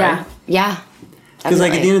 Yeah. Right? Yeah. Because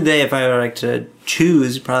at the end of the day, if I were to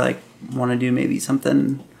choose, probably want to do maybe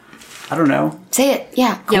something, I don't know. Say it.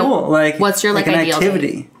 Yeah. Cool. What's your an ideal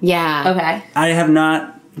activity? Date? Yeah. Okay. I have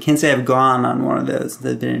not, can't say I've gone on one of those that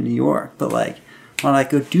have been in New York, but want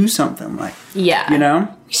to go do something yeah.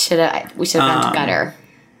 We should have gone to Gutter.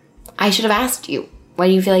 I should have asked you. What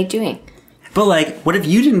do you feel like doing? But what if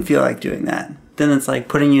you didn't feel like doing that? Then it's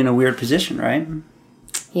putting you in a weird position, right?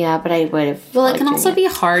 Yeah, but I would have. Well, it can also be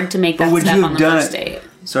hard to make that step on the first date.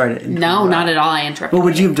 Sorry to interrupt. No, not at all. I interrupted. But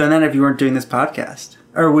would you have done that if you weren't doing this podcast?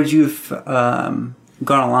 Or would you have gone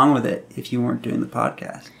along with it if you weren't doing the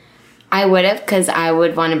podcast? I would have, because I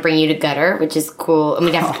would want to bring you to Gutter, which is cool. And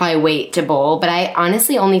we'd have to probably wait to bowl. But I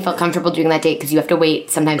honestly only felt comfortable doing that date because you have to wait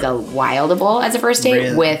sometimes a while to bowl as a first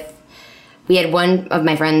date. Really? We had one of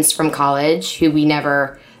my friends from college who we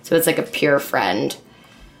never, so it's a pure friend,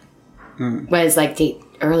 was date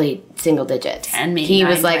early single digits. 10, maybe he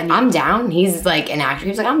 9, was 10, I'm down. He's an actor. He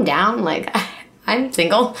was I'm down. I'm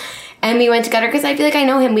single. And we went to Gutter because I feel I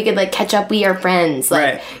know him. We could catch up. We are friends.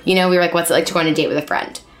 Right. We were what's it like to go on a date with a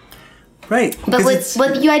friend? Right. But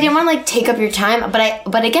with you, I didn't want to take up your time.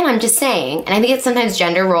 But again, I'm just saying, and I think it's sometimes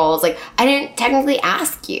gender roles. I didn't technically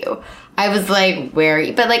ask you. I was where are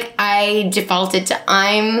you? But I defaulted to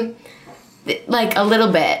I'm a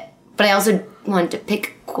little bit. But I also wanted to pick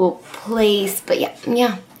a cool place. But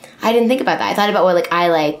yeah. I didn't think about that. I thought about what I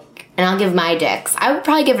like, and I'll give my dicks. I would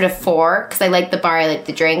probably give it a 4 because I like the bar. I like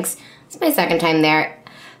the drinks. It's my second time there.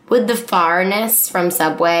 With the farness from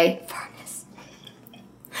Subway.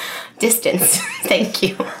 Distance. Thank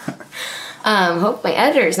you. Hope my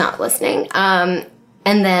editor's not listening. And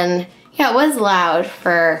then, it was loud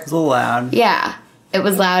for... It was a little loud. Yeah. It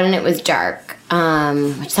was loud and it was dark.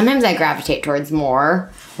 Which sometimes I gravitate towards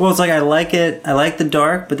more. Well, it's I like it. I like the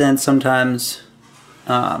dark, but then sometimes...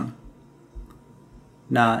 not.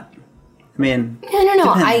 I mean...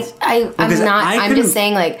 No. Depends. I'm not... I'm just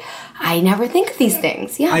saying, I never think of these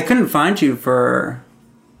things. Yeah. I couldn't find you for...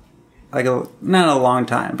 not a long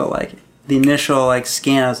time, but the initial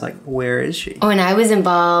scan, I was where is she? Oh, and I was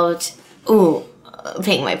involved.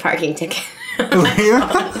 Paying my parking ticket.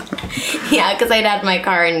 Yeah, because I'd had my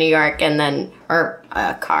car in New York, or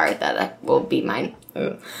a car that will be mine.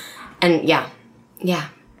 And yeah.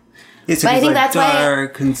 But I think that's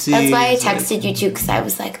dark, why I texted you too, because I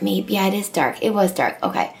was maybe it is dark. It was dark.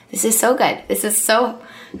 Okay, this is so good. This is so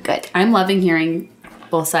good. I'm loving hearing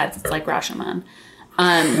both sides. It's like Rashomon.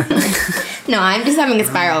 No, I'm just having a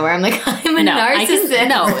spiral where I'm like, I'm a narcissist.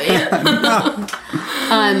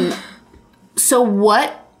 So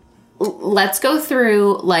let's go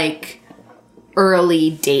through like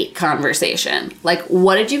early date conversation. Like,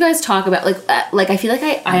 what did you guys talk about? Like I feel like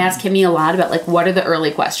I ask Kimmy a lot about like, what are the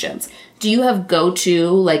early questions? Do you have go-to,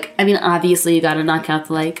 like, I mean, obviously you got to knock out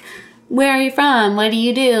the like, where are you from? What do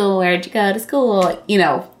you do? Where'd you go to school? You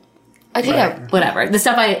know, whatever. The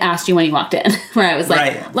stuff I asked you when you walked in, where I was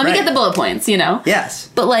like, let me get the bullet points, you know? Yes.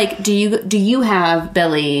 But like, do you have,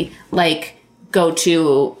 Billy, like, go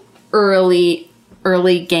to early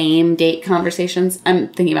game date conversations? I'm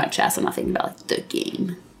thinking about chess. I'm not thinking about like the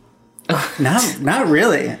game. Not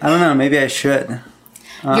really. I don't know. Maybe I should.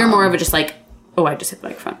 You're more of a just like, oh, I just hit the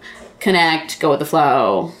microphone. Connect, go with the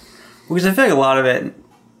flow. Because I feel like a lot of it,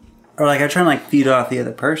 or like I try and like feed off the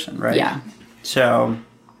other person, right? Yeah. So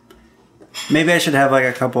maybe I should have like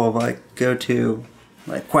a couple of like go-to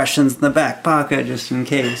like questions in the back pocket just in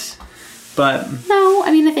case. But no,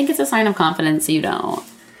 I mean, I think it's a sign of confidence you don't.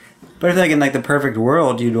 But I feel like in like the perfect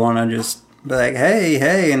world, you'd want to just be like,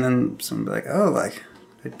 hey, and then someone be like, oh, like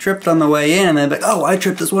I tripped on the way in, and then be like, oh, I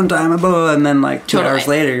tripped this one time, blah, blah, and then like 2 hours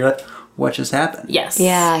later, you're like, what just happened? Yes.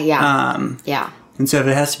 Yeah. Yeah. And so if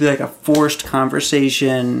it has to be like a forced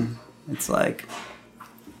conversation, it's like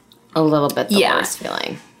a little bit the worst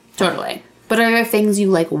feeling. Totally. But are there things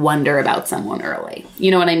you like wonder about someone early?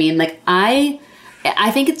 You know what I mean? Like I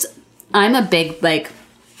think I'm a big like,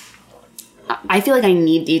 I feel like I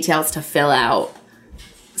need details to fill out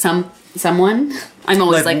someone. I'm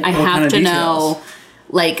always like I have to know.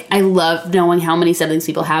 Like, I love knowing how many siblings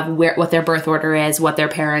people have, what their birth order is, what their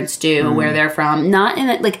parents do, where they're from. Not in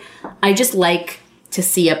it, like, I just like to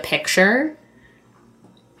see a picture.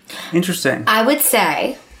 Interesting. I would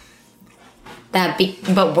say that,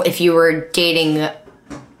 but if you were dating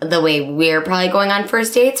the way we're probably going on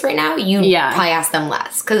first dates right now, you'd probably ask them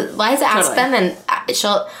less. Because Liza asked them and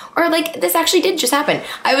she'll, or like, this actually did just happen.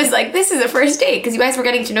 I was like, this is a first date because you guys were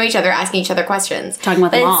getting to know each other, asking each other questions. Talking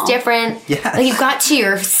about the mall. But it's different. Yes. Like, you got to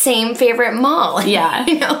your same favorite mall. Yeah.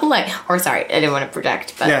 You know, like, or sorry, I didn't want to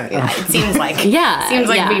project, but it seems like,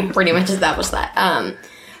 we pretty much established that.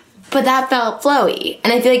 But that felt flowy.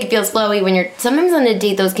 And I feel like it feels flowy when you're, sometimes on a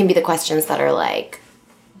date, those can be the questions that are like.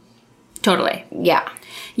 Totally. Yeah.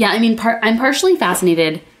 Yeah, I mean, I'm partially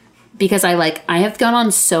fascinated because I have gone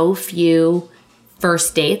on so few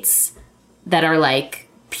first dates that are like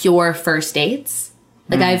pure first dates.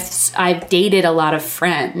 Like I've dated a lot of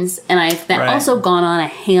friends, and I've also gone on a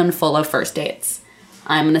handful of first dates.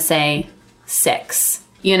 I'm gonna say 6.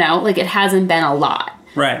 You know, like it hasn't been a lot.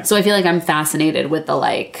 Right. So I feel like I'm fascinated with the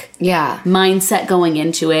mindset going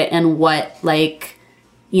into it and what like,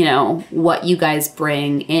 you know, what you guys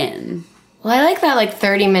bring in. Well, I like that, like,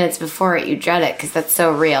 30 minutes before it, you dread it, because that's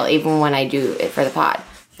so real, even when I do it for the pod.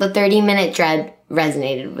 The 30-minute dread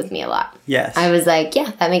resonated with me a lot. Yes. I was like,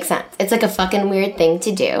 yeah, that makes sense. It's, like, a fucking weird thing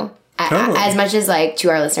to do. Totally. As much as, like, to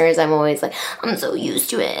our listeners, I'm always like, I'm so used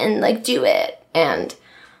to it, and, like, do it. And,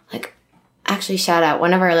 like, actually, shout out,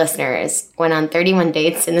 one of our listeners went on 31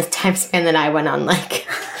 dates in the time span that I went on, like,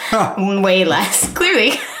 way less,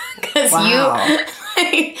 clearly. Because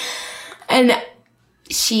you, and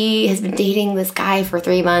she has been dating this guy for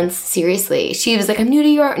 3 months. Seriously. She was like, I'm new to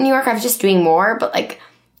New York. I was just doing more. But, like,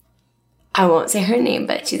 I won't say her name,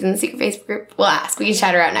 but she's in the secret Facebook group. We'll ask. We can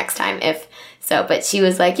shout her out next time if so. But she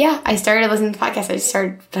was like, yeah, I started listening to the podcast. I just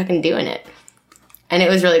started fucking doing it. And it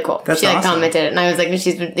was really cool. That's she, like, awesome. commented. And I was like, and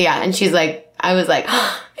she's like, I was like,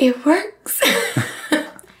 oh, it works.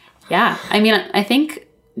 Yeah. I mean, I think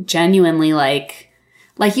genuinely, like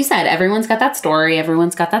you said, everyone's got that story.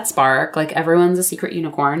 Everyone's got that spark. Like, everyone's a secret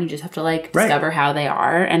unicorn. You just have to, like, discover how they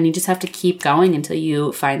are. And you just have to keep going until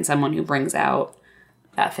you find someone who brings out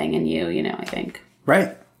that thing in you, you know, I think.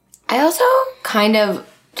 Right. I also kind of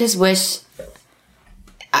just wish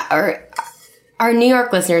our New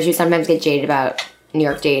York listeners who sometimes get jaded about New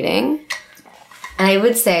York dating, and I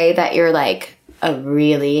would say that you're, like, a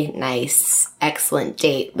really nice, excellent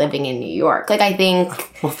date living in New York. Like, I think...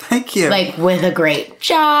 Well, thank you. Like, with a great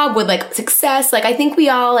job, with, like, success. Like, I think we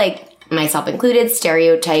all, like, myself included,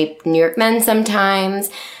 stereotype New York men sometimes.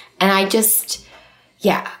 And I just...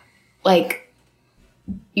 Yeah. Like,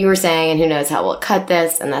 you were saying, and who knows how we'll cut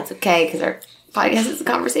this, and that's okay, because our podcast is a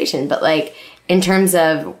conversation. But, like, in terms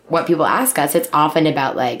of what people ask us, it's often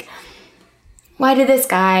about, like... Why did this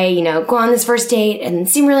guy, you know, go on this first date and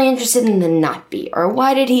seem really interested and then not be? Or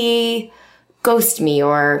why did he ghost me?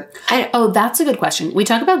 Or that's a good question. We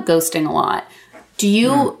talk about ghosting a lot. Do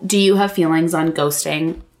you have feelings on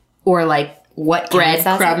ghosting, or like what counts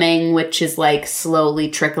as breadcrumbing, which is like slowly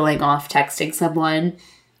trickling off texting someone,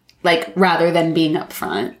 like rather than being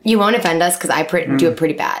upfront. You won't offend us because I do a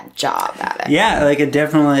pretty bad job at it. Yeah, like it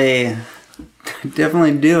definitely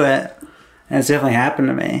do it, and it's definitely happened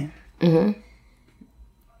to me. Mm-hmm.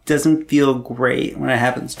 Doesn't feel great when it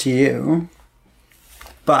happens to you,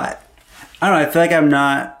 but I don't know. I feel like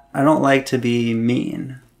I don't like to be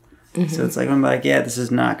mean, so it's like I'm like, yeah, this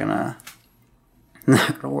is not gonna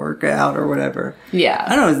work out or whatever. Yeah,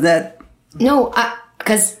 I don't know. Is that no?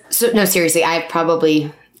 No, seriously, I've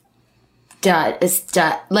probably done.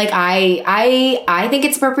 Like I think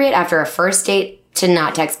it's appropriate after a first date to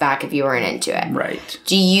not text back if you weren't into it. right?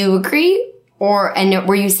 Do you agree? And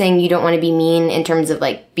were you saying you don't want to be mean in terms of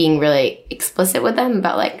like being really explicit with them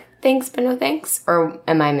about like thanks but no thanks? Or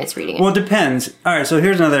am I misreading it? Well, it depends. All right, so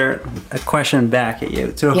here's a question back at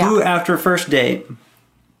you. So who, after first date,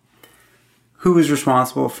 who is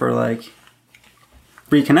responsible for like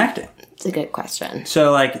reconnecting? It's a good question.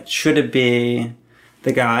 So like, should it be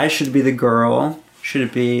the guy? Should it be the girl? Should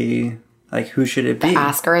it be like, who should it be? The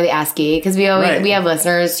asker or the askee? Because we have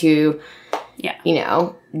listeners who, you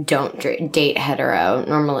know, don't date hetero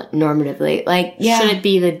normatively. Like, should it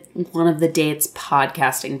be one of the date's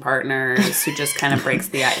podcasting partners who just kind of breaks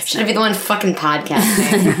the ice? Should it be the one fucking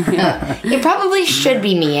podcasting? It probably should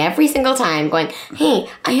be me every single time going, hey,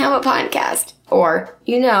 I have a podcast. Or,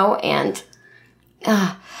 you know, and...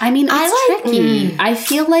 I mean, it's tricky. I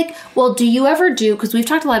feel like, well, do you ever do, because we've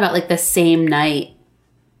talked a lot about like the same night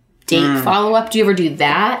date follow-up. Do you ever do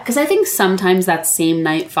that? Because I think sometimes that same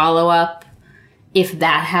night follow-up, if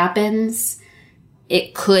that happens,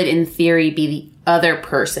 it could, in theory, be the other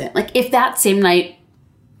person. Like, if that same night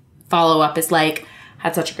follow-up is like,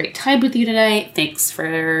 had such a great time with you tonight, thanks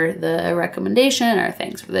for the recommendation, or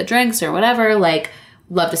thanks for the drinks, or whatever, like,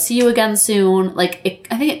 love to see you again soon. Like,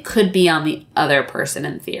 I think it could be on the other person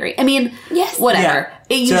in theory. I mean, yes, whatever.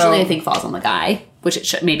 Yeah. It usually, I think, falls on the guy, which it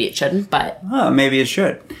should. Maybe it shouldn't, but... Oh, maybe it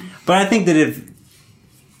should. But I think that if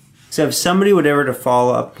somebody would ever to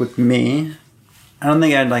follow up with me, I don't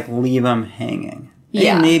think I'd, like, leave them hanging.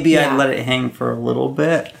 Yeah. Maybe I'd let it hang for a little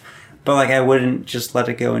bit, but, like, I wouldn't just let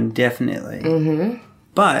it go indefinitely. Mm-hmm.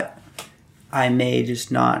 But I may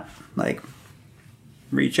just not, like,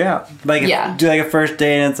 reach out. Like, do, like, a first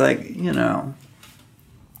date and it's like, you know,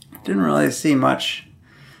 didn't really see much.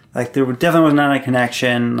 Like, there definitely was not a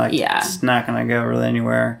connection. Like, it's not going to go really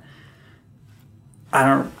anywhere.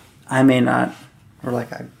 I may not, or, like,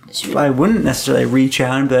 I wouldn't necessarily reach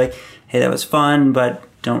out and be like, hey, that was fun, but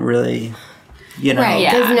don't really, you know.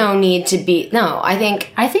 Right, there's no need to be, I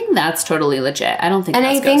think that's totally legit. I don't think and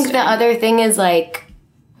that's I think ghosting. the other thing is, like,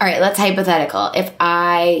 all right, let's hypothetical. If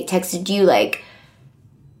I texted you, like,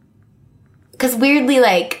 because weirdly,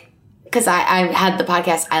 like, because I had the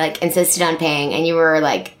podcast, I, like, insisted on paying, and you were,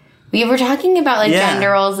 like, we were talking about, like,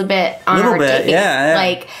 gender roles a bit on our dating. Yeah.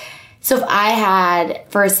 Like, so if I had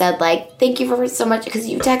first said, like, thank you for so much, because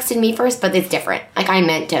you texted me first, but it's different. Like, I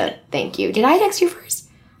meant to thank you. Did I text you first?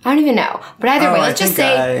 I don't even know. But either way, let's just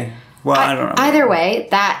say... I don't know. Either way,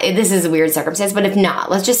 this is a weird circumstance, but if not,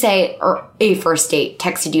 let's just say a first date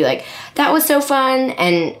texted you, like, that was so fun,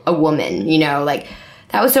 and a woman, you know, like,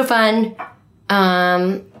 that was so fun.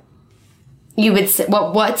 You would say,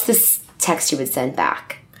 what's this text you would send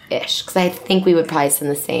back? Ish, because I think we would probably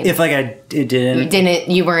send the same. If, like,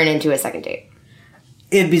 you weren't into a second date.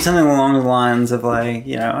 It'd be something along the lines of, like,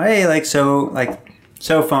 you know, hey, like,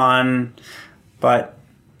 so fun, but,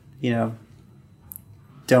 you know,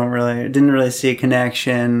 didn't really see a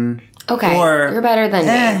connection. Okay, or, you're better than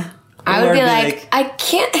me. I would be like, I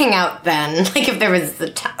can't hang out then. Like, if there was the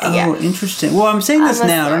time. Oh, interesting. Well, I'm saying this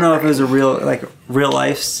now. I don't know if it was a real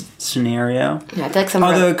life scenario. Yeah, I feel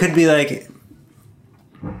like although it could be like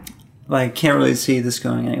can't really see this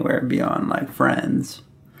going anywhere beyond, like, friends.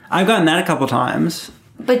 I've gotten that a couple times.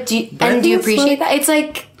 But do you appreciate that? It's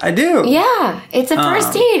like, I do. Yeah, it's a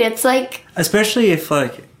first date. It's like, especially if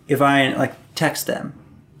I like text them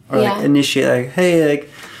or like initiate, like, hey, like,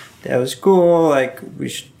 that was cool. Like, we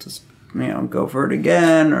should just, you know, go for it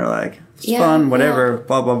again, or like, it's fun, whatever.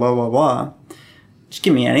 Blah blah blah blah blah. Just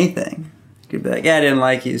give me anything. You could be like, yeah, I didn't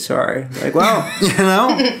like you. Sorry. Like, well, you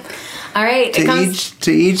know. All right.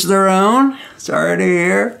 To each their own. Sorry to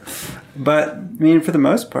hear. But, I mean, for the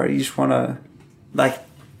most part, you just want to, like,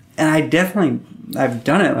 and I've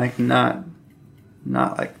done it, like, not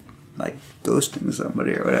like ghosting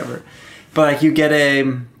somebody or whatever. But, like, you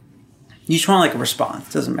just want, like, a response.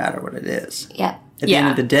 It doesn't matter what it is. Yeah. At the end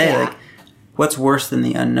of the day, like, what's worse than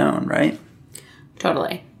the unknown, right?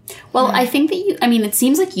 Totally. Well, I think that it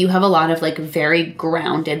seems like you have a lot of like very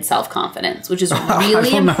grounded self-confidence, which is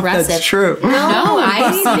really impressive. That's true. No,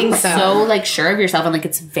 I think So like sure of yourself, and like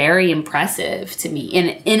it's very impressive to me.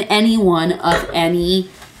 In anyone of any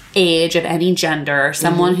age, of any gender,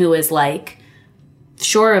 someone who is like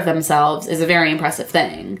sure of themselves is a very impressive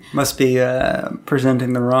thing. Must be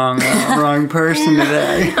presenting the wrong person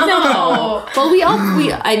today. No. Well, we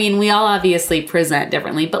all obviously present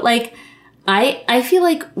differently, but like I feel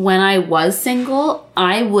like when I was single,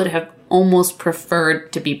 I would have almost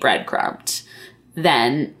preferred to be breadcrumbed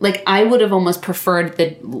than, like, I would have almost preferred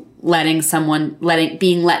being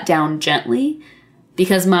let down gently,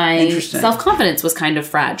 because my self-confidence was kind of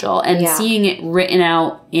fragile, and seeing it written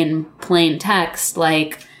out in plain text,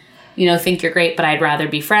 like, you know, think you're great, but I'd rather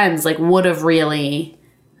be friends, like, would have really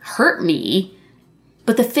hurt me.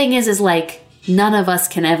 But the thing is like, none of us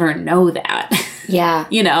can ever know that. Yeah.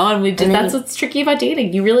 You know, and that's what's tricky about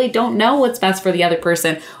dating. You really don't know what's best for the other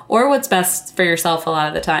person or what's best for yourself a lot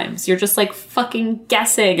of the times. You're just like fucking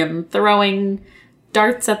guessing and throwing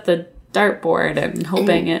darts at the dartboard and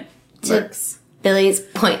hoping it works. Billy's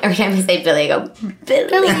point, every time I say Billy, I go,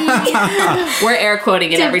 Billy. We're air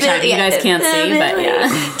quoting it every time. You guys can't see, but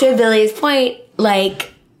yeah. To Billy's point,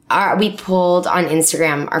 like, we polled on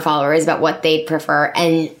Instagram our followers about what they'd prefer,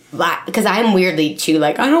 and because I'm weirdly too,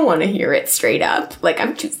 like, I don't want to hear it straight up. Like,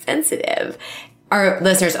 I'm too sensitive. Our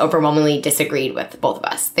listeners overwhelmingly disagreed with both of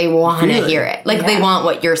us. They want to hear it. Like, they want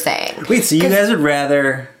what you're saying. Wait, so you guys would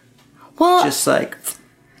rather just, like,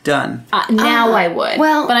 done? Now I would.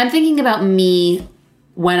 Well, but I'm thinking about me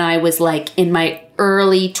when I was, like, in my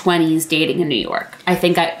early 20s dating in New York. I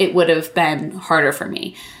think it would have been harder for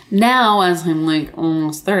me. Now, as I'm, like,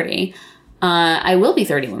 almost 30... I will be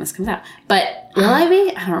 30 when this comes out. But will I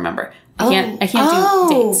be? I don't remember. I can't do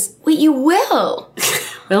dates. Wait, you will.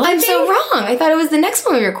 Will I I'm be? so wrong. I thought it was the next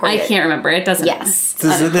one we recorded. I can't remember. It doesn't. Yes.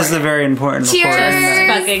 This is a very important Cheers.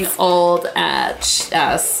 recording. Fucking old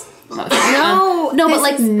ass. No, but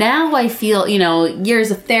like now I feel, you know,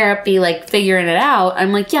 years of therapy, like figuring it out.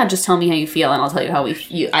 I'm like, yeah, just tell me how you feel and I'll tell you how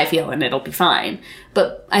I feel and it'll be fine.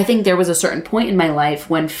 But I think there was a certain point in my life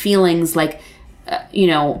when feelings like,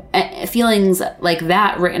 feelings like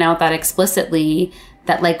that written out that explicitly,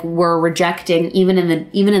 that like were rejecting even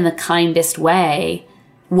in the kindest way,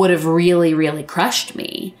 would have really, really crushed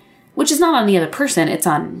me. Which is not on the other person, it's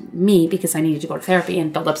on me, because I needed to go to therapy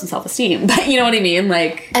and build up some self-esteem. But you know what I mean?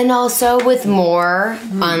 Like, and also with more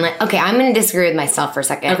online... Okay, I'm going to disagree with myself for a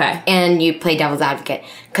second. Okay. And you play devil's advocate.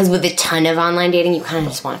 Because with a ton of online dating, you kind of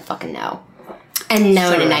just want to fucking know. And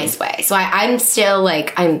know in a nice way. So I'm still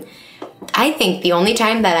like... I think the only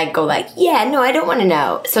time that I go like, yeah, no, I don't want to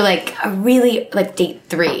know. So like a really, like date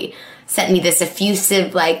 3 sent me this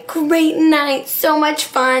effusive, like, great night, so much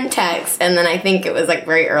fun text. And then I think it was like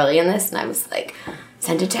very early in this, and I was like,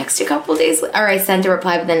 sent a text a couple days, or I sent a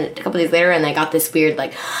reply, but then a couple days later, and I got this weird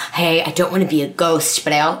like, hey, I don't want to be a ghost,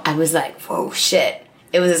 but I was like, whoa, shit.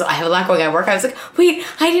 It was, I have a lot going on at work. I was like, wait,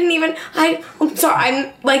 I'm sorry,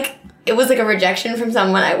 I'm like, it was like a rejection from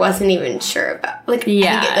someone I wasn't even sure about. Like, I think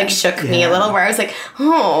it like shook me a little, where I was like,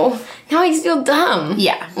 oh, now I just feel dumb.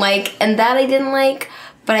 Yeah. Like, and that I didn't like.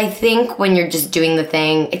 But I think when you're just doing the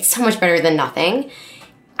thing, it's so much better than nothing.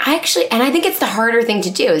 I think it's the harder thing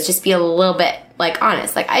to do, is just be a little bit, like,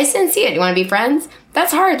 honest. Like, I just didn't see it. You want to be friends?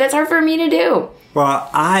 That's hard. That's hard for me to do. Well,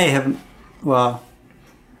 I don't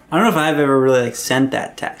know if I've ever really, like, sent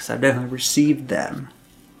that text. I've definitely received them.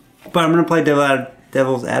 But I'm going to play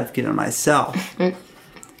devil's advocate on myself.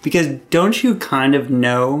 Because don't you kind of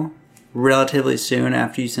know relatively soon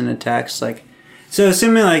after you send a text, like, so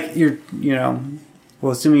assuming, like,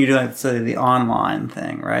 assuming you're doing, like, say, the online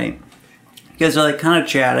thing, right? You guys are, like, kind of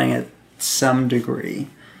chatting at some degree.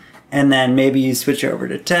 And then maybe you switch over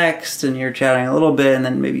to text and you're chatting a little bit, and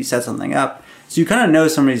then maybe you set something up. So you kind of know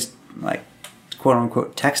somebody's, like,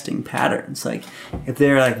 quote-unquote texting patterns. Like, if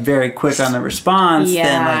they're, like, very quick on the response,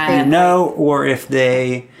 then, like, you know. Or if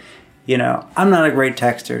they, I'm not a great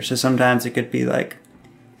texter, so sometimes it could be, like,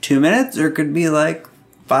 2 minutes, or it could be, like,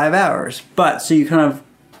 5 hours. But, so you kind of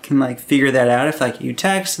can, like, figure that out. If, like, you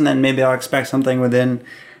text, and then maybe I'll expect something within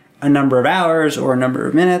a number of hours or a number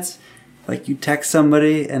of minutes. Like, you text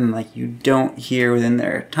somebody and, like, you don't hear within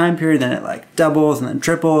their time period, then it, like, doubles and then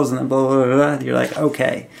triples and then blah, blah, blah, blah. You're like,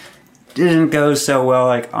 okay, didn't go so well,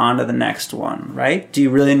 like, on to the next one, right? Do you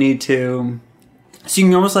really need to... So you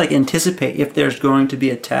can almost, like, anticipate if there's going to be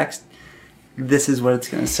a text, this is what it's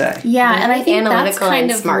going to say. Yeah, and I think that's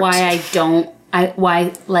kind of why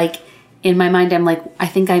in my mind, I'm like, I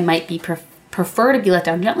think I might be prefer to be let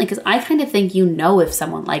down gently, because I kind of think if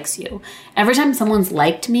someone likes you. Every time someone's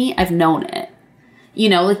liked me, I've known it. You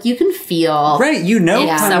know, like you can feel right. You know,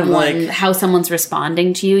 kind of like how someone's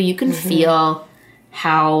responding to you. You can feel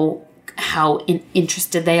how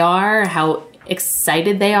interested they are, how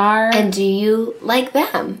excited they are. And do you like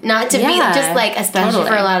them? Not to be just like, especially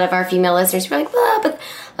for a lot of our female listeners, we're like, well, but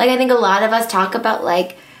like I think a lot of us talk about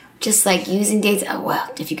like just like using dates. Oh well,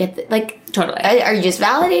 if you get are you just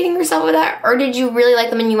validating yourself with that, or did you really like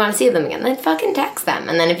them and you want to see them again? Then fucking text them,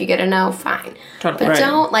 and then if you get a no, fine. Totally. But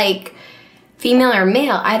don't like. Female or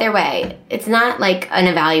male, either way, it's not like an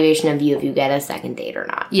evaluation of you if you get a second date or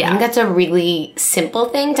not. Yeah. I think that's a really simple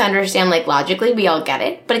thing to understand, like, logically, we all get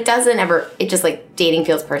it, but it doesn't ever, it just, like, dating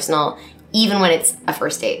feels personal, even when it's a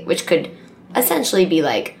first date, which could essentially be,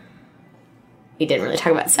 like, we didn't really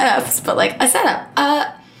talk about setups, but, like, a setup.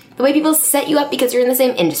 The way people set you up because you're in the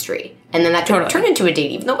same industry, and then that could turn into a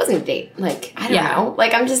date, even though it wasn't a date. Like, I don't know.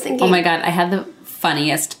 Like, I'm just thinking. Oh my God, I had the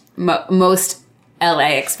funniest, most LA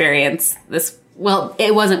experience. Well,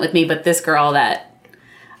 it wasn't with me, but this girl that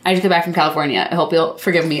I just got back from California. I hope you'll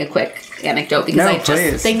forgive me a quick anecdote because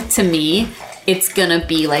just think to me it's gonna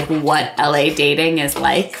be like what LA dating is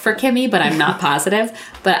like for Kimmy, but I'm not positive.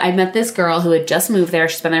 But I met this girl who had just moved there.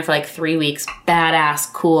 She's been there for like 3 weeks.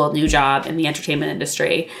 Badass, cool, new job in the entertainment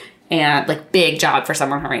industry, and like big job for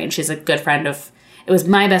someone her age. She's a good friend of. It was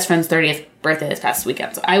my best friend's 30th birthday this past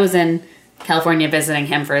weekend, so I was in California visiting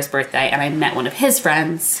him for his birthday, and I met one of his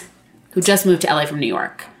friends who just moved to LA from New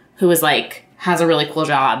York, who was like, has a really cool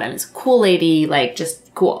job and is a cool lady, like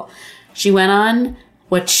just cool. She went on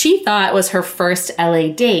what she thought was her first LA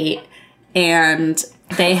date, and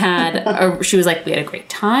they had, she was like, we had a great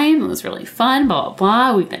time, it was really fun, blah, blah,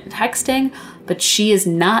 blah, we've been texting, but she is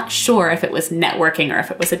not sure if it was networking or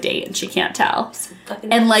if it was a date, and she can't tell.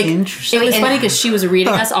 And like, it was funny because she was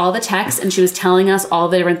reading us all the texts, and she was telling us all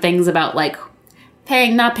the different things about like,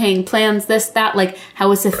 paying, not paying, plans, this, that, like,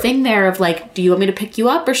 how it's a thing there of, like, do you want me to pick you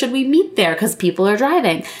up or should we meet there because people are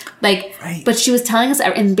driving? Like, but she was telling us,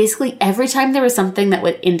 and basically every time there was something that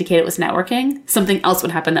would indicate it was networking, something else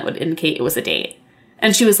would happen that would indicate it was a date.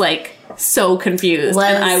 And she was, like, so confused.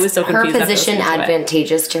 And I was so confused. Her position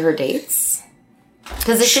advantageous to her dates?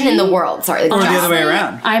 Position in the world, sorry. Or the other way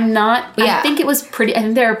around. I'm not, I think it was pretty, I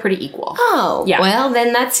think they were pretty equal. Oh, yeah. Well,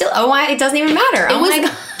 then that's still, it doesn't even matter. It was,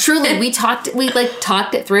 truly, we talked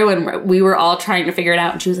it through, and we were all trying to figure it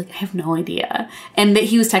out, and she was like, I have no idea. And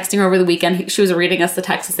he was texting her over the weekend, she was reading us the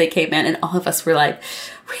texts as they came in, and all of us were like,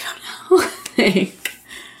 we don't know.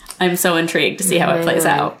 I'm so intrigued to see how it plays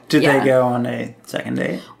out. Did they go on a second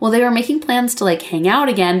date? Well, they were making plans to like hang out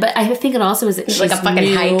again, but I think it also is that she's like a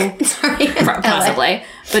fucking hike. Sorry, possibly.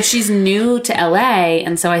 But she's new to LA,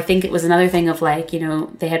 and so I think it was another thing of like, you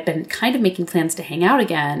know, they had been kind of making plans to hang out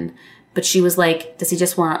again, but she was like, does he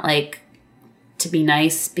just want like to be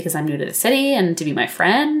nice because I'm new to the city and to be my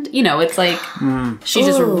friend? You know, it's like she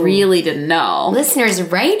just really didn't know. Listeners,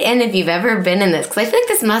 write in if you've ever been in this, because I feel like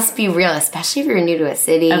this must be real, especially if you're new to a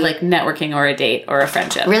city. Of like networking or a date or a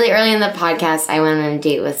friendship. Really early in the podcast, I went on a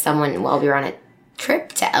date with someone while we were on a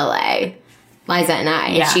trip to LA, Liza and I,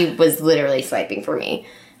 and she was literally swiping for me.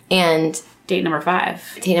 And Date number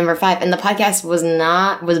 5. And the podcast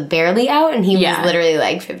was barely out, and he was literally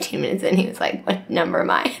like 15 minutes in. He was like, what number am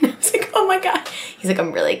I? And I was like, oh my God. He's like,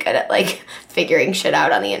 I'm really good at like figuring shit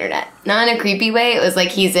out on the internet. Not in a creepy way. It was like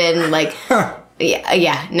he's in like, no.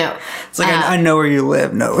 It's like, I know where you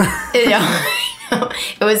live. No.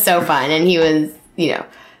 It was so fun. And he was, you know,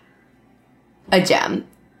 a gem.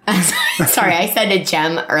 Sorry, I said a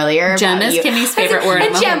gem earlier. Gem is Kimmy's favorite word.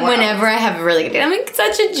 A gem whenever I have a really good day. I'm like,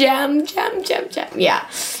 such a gem. Yeah.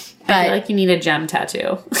 But, I feel like you need a gem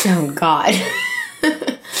tattoo. Oh, God.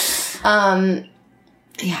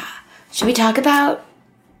 Yeah. Should we talk about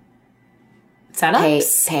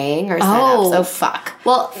setups? Paying or setups? Oh, fuck.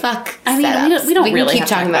 Well, fuck. I mean, we don't really keep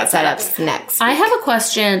talking about setups next week. I have a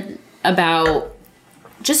question about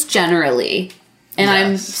just generally. And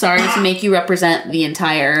I'm sorry to make you represent the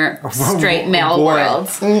entire straight male world.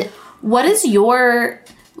 What is your,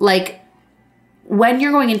 like, when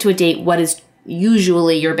you're going into a date, what is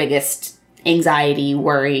usually your biggest anxiety,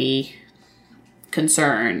 worry,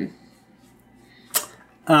 concern?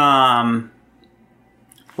 Well,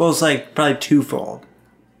 it's like probably twofold.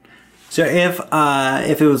 So if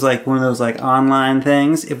it was like one of those like online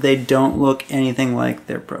things, if they don't look anything like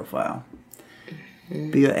their profile.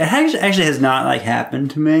 Because it actually has not like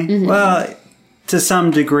happened to me. Mm-hmm. Well, to some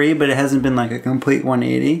degree, but it hasn't been like a complete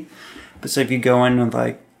 180. But so if you go into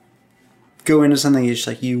something it's just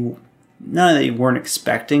like not that you weren't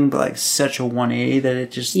expecting, but like such a 180 that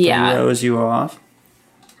it just throws you off.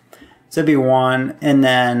 So that'd be one, and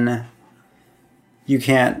then you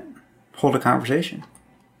can't hold a conversation.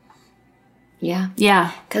 Yeah.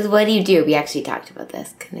 Yeah. Because what do? We actually talked about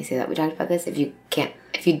this. Can I say that we talked about this? If you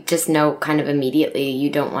just know kind of immediately, you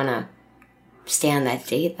don't want to stay on that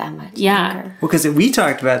date that much. Yeah. longer. Well, because we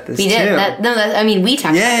talked about this We too. did. We talked about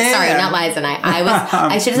this. Sorry, yeah. not Liza and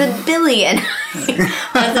I should have said Billy and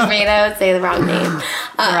I was afraid I would say the wrong name.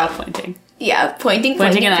 We're all pointing. Yeah, pointing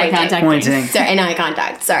and eye contact. Pointing. Sorry, and eye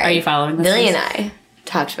contact. Sorry. Are you following this? Billy and I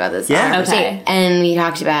talked about this. Yeah. on our Okay. date. And we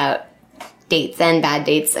talked about dates and bad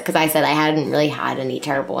dates because I said I hadn't really had any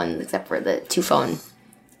terrible ones except for the two-phone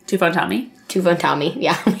Tommy. Tommy.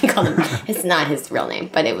 Yeah, we called him. It's not his real name,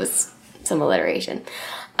 but it was some alliteration.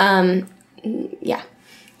 Yeah.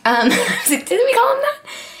 Didn't we call him that?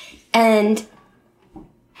 And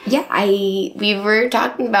yeah, we were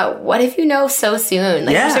talking about what if you know so soon?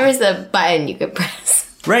 Like, Yeah. there was a button you could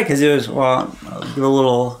press. Right, because it was, well, I'll give a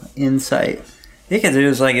little insight. Yeah, because it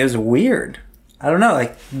was weird. I don't know,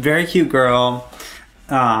 like, very cute girl.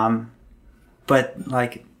 But,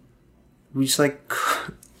 like, we just, like,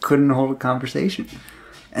 couldn't hold a conversation.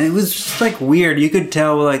 And it was just, like, weird. You could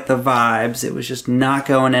tell, like, the vibes. It was just not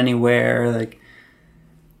going anywhere. Like,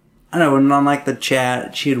 I don't know, when on, like, the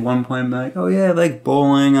chat, she at one point be like, oh, yeah, like,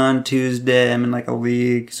 bowling on Tuesday. I'm in, like, a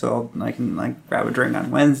league, so I can, like, grab a drink on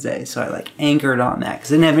Wednesday. So I, like, anchored on that,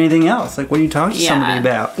 because I didn't have anything else. Like, what do you talk to somebody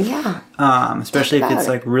about? Yeah. Especially if Talk it's,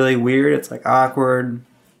 about like, really weird. It's, like, awkward.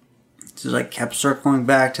 So, like, kept circling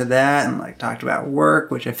back to that and, like, talked about work,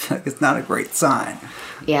 which I feel like is not a great sign.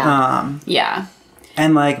 Yeah. Yeah.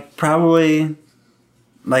 And, like, probably,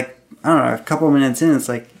 like, I don't know, a couple of minutes in, it's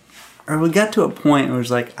like, or we got to a point where it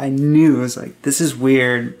was like, I knew, it was like, this is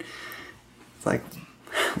weird. It's like,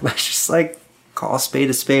 let's just, like, call a spade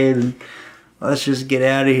and let's just get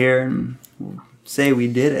out of here and say we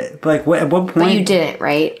did it. But, like, at what point? But you didn't,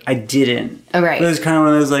 right? I didn't. Oh, right. It was kind of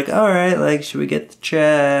one of those, like, all right, like, should we get the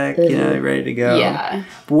check? You know, ready to go. Yeah.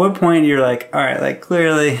 But what point you're like, all right, like,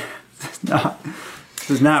 clearly, this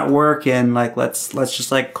is not working. Like, let's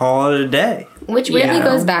just, like, call it a day. Which weirdly Yeah.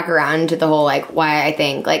 goes back around to the whole, like, why I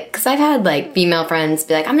think, like, because I've had, like, female friends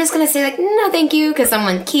be like, I'm just going to say, like, no, thank you, because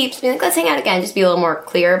someone keeps being like, let's hang out again, just be a little more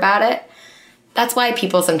clear about it. That's why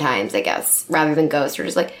people sometimes, I guess, rather than ghost, are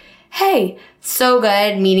just like, hey, so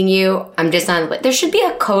good meeting you, I'm just not, there should be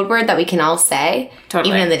a code word that we can all say,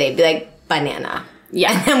 Totally. even in the day, be like, banana.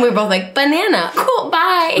 Yeah. And then we're both like, banana, cool,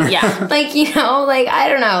 bye. Yeah. Like, you know, like, I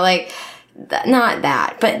don't know, like, not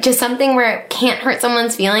that, but just something where it can't hurt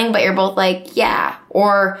someone's feeling, but you're both like, yeah.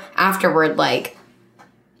 Or afterward, like,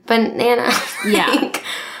 banana. Yeah. Like,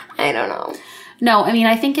 I don't know. No, I mean,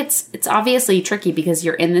 I think it's obviously tricky because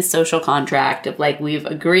you're in this social contract of, like, we've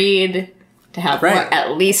agreed to have Right.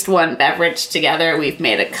 at least one beverage together. We've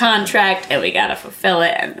made a contract and we gotta fulfill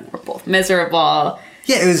it, and we're both miserable.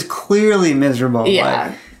 Yeah, it was clearly miserable. Yeah.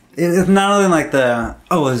 Like, it's not only like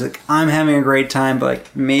it's like, I'm having a great time, but,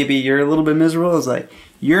 like, maybe you're a little bit miserable. It's like,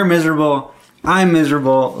 you're miserable, I'm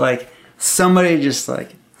miserable. Like, somebody just,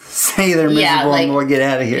 like, say they're miserable Yeah, like- and we'll get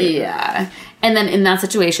out of here. Yeah. And then in that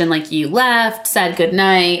situation, like, you left, said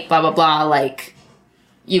goodnight, blah, blah, blah, like,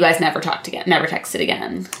 you guys never talked again, never texted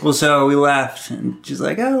again. Well, so we left, and she's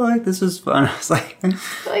like, oh, like, this was fun. I was like,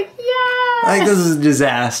 Like, yeah. like, this is a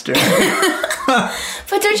disaster.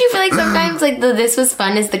 But don't you feel like sometimes, like, the this was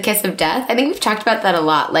fun is the kiss of death? I think we've talked about that a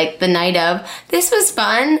lot. Like, the night of, this was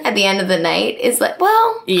fun at the end of the night is like,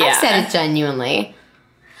 well, Yeah. I said it genuinely.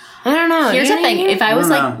 I don't know. Here's You the know what I thing. mean? If I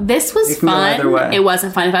was I don't like, know. this was It can go either way. fun, it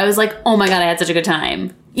wasn't fun. If I was like, oh my God, I had such a good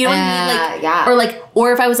time. You know what I mean? Like, yeah. Or like,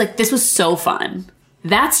 or if I was like, this was so fun.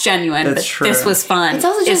 That's genuine. That's but true. This was fun. It's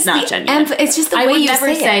also just not the genuine. it's just the I way would you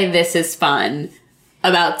never say it. this is fun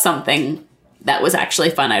about something that was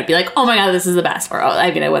actually fun. I'd be like, oh my God, this is the best. Or,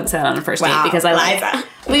 I mean, I wouldn't say that on a first Wow, date because I like,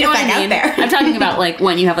 Liza. you know what Get I back mean? out there. I'm talking about like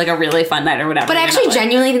when you have like a really fun night or whatever. But I you're actually not, like-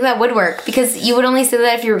 genuinely think that would work because you would only say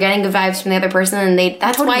that if you were getting good vibes from the other person, and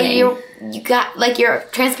that's why Totally. you got, like, you're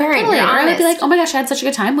transparent. Totally. You're Or I would honest. be like, oh my gosh, I had such a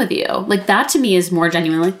good time with you. Like that to me is more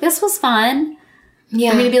genuine. Like this was fun.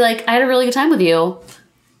 yeah. For me to be like, I had a really good time with you.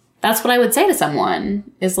 That's what I would say to someone.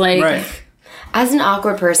 Is like, Right. As an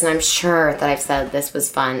awkward person, I'm sure that I've said this was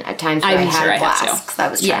fun at times where I'm I had sure a I have blast too. because I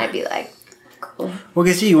was trying Yeah. to be like, cool. Well,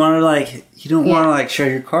 because you want to, like, you don't want to, Yeah. like, show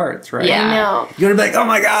your cards, right? Yeah. I know. You gotta be like, oh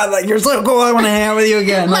my God, like, you're so cool, I want to hang out with you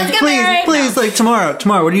again. Let's Like, get please, married. please, like, tomorrow, what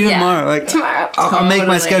are you doing Yeah. tomorrow? Like, Tomorrow. I'll make my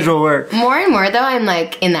Totally. schedule work. More and more, though, I'm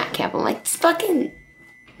like in that camp. I'm like, it's fucking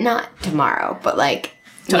not tomorrow, but like,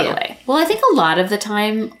 you know. totally. Well, I think a lot of the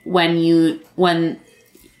time when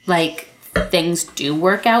like things do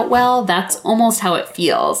work out well, that's almost how it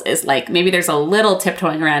feels. Is like maybe there's a little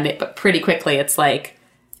tiptoeing around it, but pretty quickly it's like,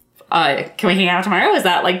 can we hang out tomorrow? Is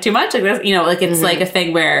that like too much? Like this, you know, like it's like a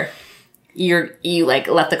thing where you like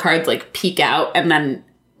let the cards like peek out, and then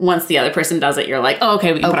once the other person does it, you're like, oh,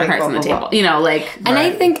 okay, we can put our cards on the table. You know, like. And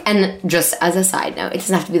I think, and just as a side note, it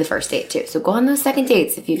doesn't have to be the first date too. So go on those second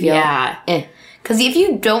dates if you feel. Yeah. Because if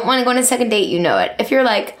you don't want to go on a second date, you know it. If you're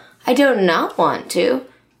like, I do not want to,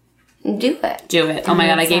 do it. Do it. Oh my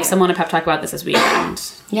God, I gave someone a pep talk about this weekend.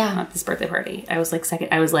 Yeah. At this birthday party. I was like,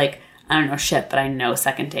 I don't know shit, but I know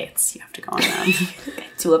second dates. You have to go on them.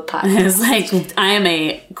 To a pot. I was like, I am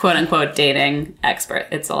a quote unquote dating expert.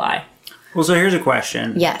 It's a lie. Well, so here's a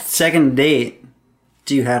question. Yes. Second date,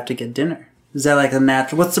 do you have to get dinner? Is that like a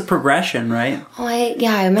natural? What's the progression, right? Oh, I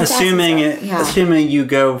meant Assuming to ask this. Yeah. assuming you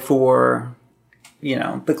go for,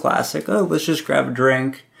 the classic. Oh, let's just grab a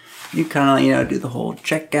drink. You kind of do the whole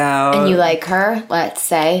checkout. And you like her, let's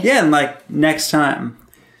say. Yeah, and like next time.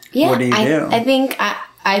 Yeah. What do you do? I think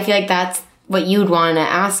I feel like that's what you'd want to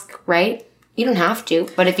ask, right? You don't have to,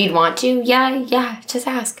 but if you'd want to, yeah, just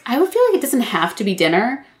ask. I would feel like it doesn't have to be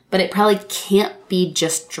dinner, but it probably can't be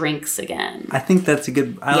just drinks again. I think that's a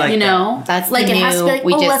good. I like that. That's like the it has to be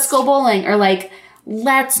like, let's go bowling, or like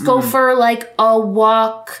let's go for like a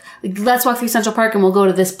walk. Let's walk through Central Park and we'll go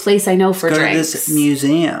to this place I know for go drinks. to this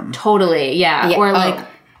museum. Totally, yeah. Or like,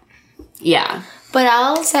 yeah. But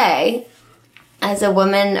I'll say, as a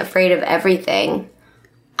woman afraid of everything,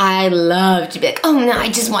 I love to be like, oh no, I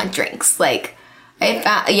just want drinks. Like, So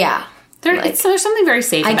there's something very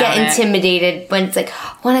safe I about get intimidated when it's like,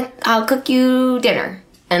 I'll cook you dinner.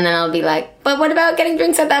 And then I'll be like, but what about getting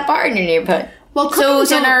drinks at that bar in your neighborhood? Well, cooking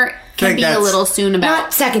dinner can be a little soon about...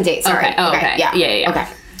 Not second date, sorry. Okay. Oh, okay. Yeah. Okay.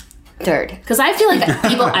 Third. Because I feel like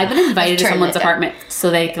I've been invited to someone's apartment so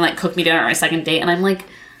they can like cook me dinner on my second date, and I'm like...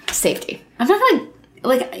 Safety. I'm not gonna...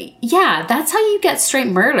 Like, yeah, that's how you get straight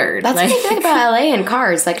murdered. That's like, what I think about LA and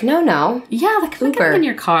cars. Like, no. Yeah, like, I'm not in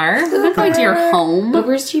your car. I'm not going to your home.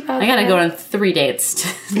 Uber's cheap out I gotta there. go on 3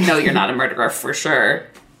 dates to know you're not a murderer for sure.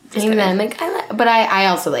 Amen. Like, but I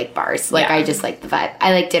also like bars. Like, I just like the vibe.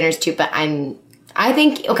 I like dinners too, but I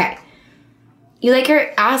think, okay. You like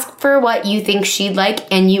her, ask for what you think she'd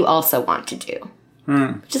like and you also want to do.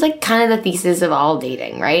 Which is like kind of the thesis of all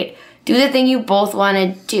dating, right? Do the thing you both want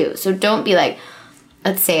to do. So don't be like,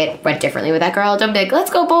 let's say it went differently with that girl. Don't be like, let's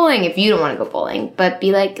go bowling if you don't want to go bowling. But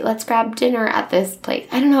be like, let's grab dinner at this place.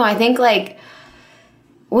 I don't know. I think like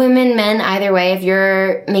women, men, either way, if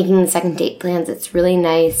you're making the second date plans, it's really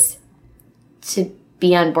nice to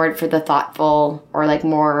be on board for the thoughtful or like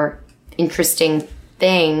more interesting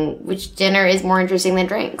thing, which dinner is more interesting than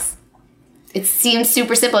drinks. It seems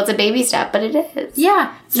super simple. It's a baby step, but it is.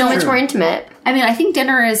 Yeah. So much more intimate. I mean, I think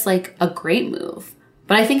dinner is like a great move,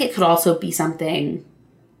 but I think it could also be something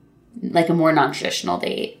like a more non-traditional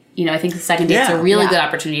date. I think the second date's a really good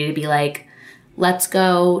opportunity to be like, let's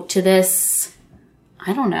go to this,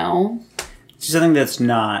 I don't know. Something that's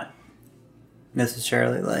not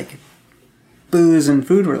necessarily like booze and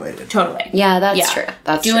food related. Totally. Yeah, that's true.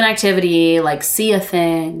 That's Do true. an activity, like see a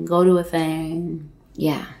thing, go to a thing.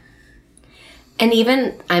 Yeah. And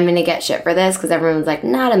even, I'm going to get shit for this because everyone's like,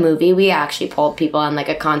 not a movie. We actually polled people on like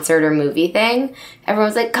a concert or movie thing.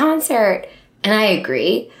 Everyone's like, concert. And I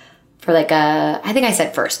agree. For like I think I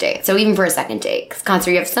said first date. So even for a second date. Because concert,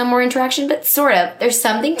 you have some more interaction, but sort of. There's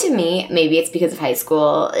something to me, maybe it's because of high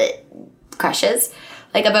school crushes,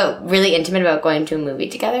 like really intimate about going to a movie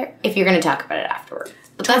together if you're going to talk about it afterwards.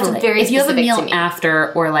 But Totally. that's very if you have a specific meal to me.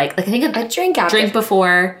 after, or like I think A drink after. drink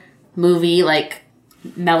before, movie, like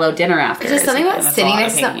mellow dinner after. There's something about sitting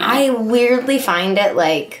next to them. I weirdly find it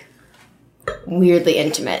like weirdly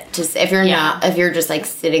intimate. Just if you're just like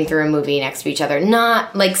sitting through a movie next to each other,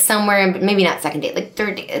 not like somewhere, maybe not second date, like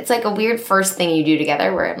third date. It's like a weird first thing you do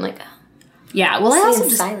together where I'm like, Yeah, well, I Sit also in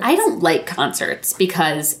just, silence. I don't like concerts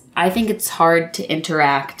because I think it's hard to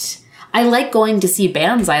interact. I like going to see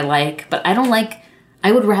bands I like, but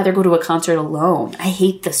I would rather go to a concert alone. I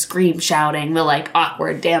hate the scream shouting, the like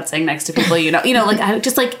awkward dancing next to people,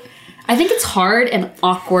 I think it's hard and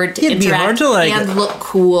awkward to It'd be interact hard to, like, and look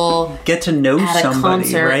cool Get to know at a somebody,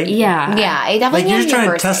 concert. right? Yeah. yeah, it definitely Like you're can just be a trying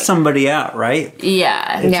to first test date. somebody out, right?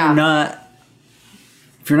 Yeah. If Yeah.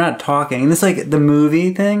 you're not talking, and it's like the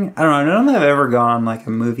movie thing. I don't know if I've ever gone on like a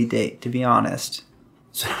movie date, to be honest.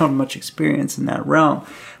 So I don't have much experience in that realm.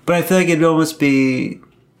 But I feel like it'd almost be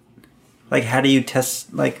like, how do you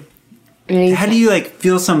test, like, how do you like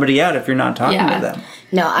feel somebody out if you're not talking Yeah. to them?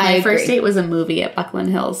 No, I My agree. first date was a movie at Buckland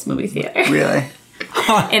Hills Movie Theater. Really?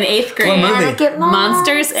 In 8th grade. What movie? Get lost.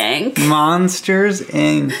 Monsters, Inc. Monsters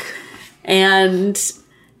Inc. And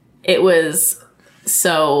it was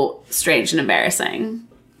so strange and embarrassing.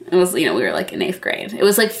 It was, we were like in 8th grade. It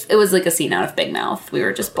was like a scene out of Big Mouth. We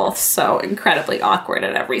were just both so incredibly awkward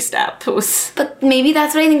at every step. It was. But maybe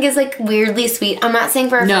that's what I think is like weirdly sweet. I'm not saying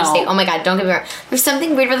for a first date. Oh my God, don't get me wrong. There's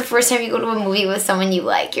something weird for the first time you go to a movie with someone you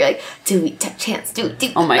like. You're like, do we take a chance? Do.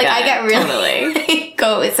 Oh my God. I get really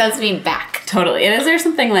totally. It sends me back. Totally. And is there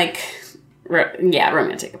something like,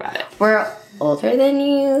 romantic about it? We're older than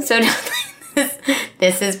you, so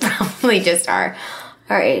this is probably just our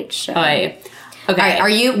age. So. Okay. Are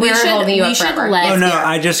you? We're holding you up forever. Oh no!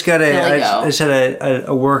 I just got I just had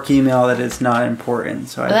a work email that is not important.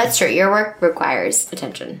 So that's true. Your work requires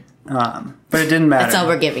attention. But it didn't matter. That's all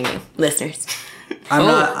we're giving you, listeners. There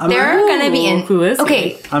are going to be who is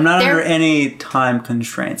okay. I'm not under any time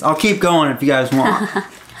constraints. I'll keep going if you guys want.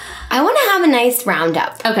 I want to have a nice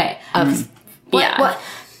roundup. Okay.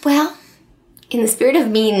 Well, in the spirit of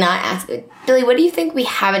me not asking, Billy, what do you think we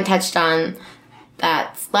haven't touched on?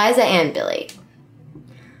 That's Liza and Billy.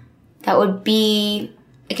 That would be,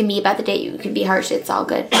 it can be about the date. It can be harsh. It's all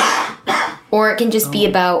good. Or it can just be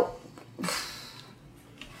about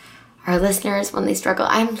our listeners when they struggle.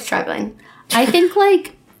 I'm struggling. I think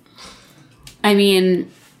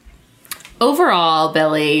overall,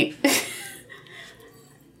 Billy,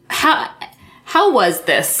 how was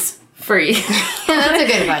this for you? That's a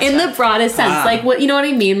good question. In the broadest sense. What, you know what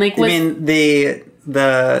I mean? You mean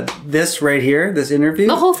this right here, this interview?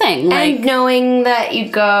 The whole thing. And knowing that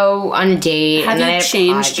you go on a date. Have you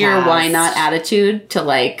changed your why not attitude to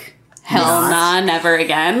hell nah, never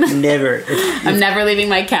again? Never. I'm never leaving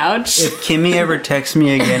my couch. If Kimmy ever texts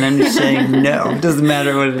me again, I'm just saying no. It doesn't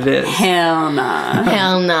matter what it is. Hell nah.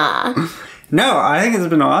 Hell nah. No, I think it's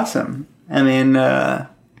been awesome. I mean,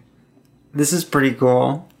 this is pretty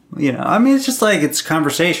cool. It's just it's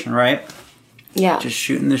conversation, right? Yeah. Just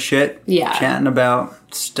shooting the shit. Yeah. Chatting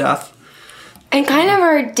about stuff. And kind of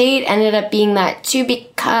our date ended up being that too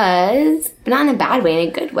because, but not in a bad way, in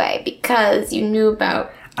a good way, because you knew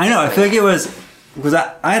about... I know, I feel like it was, because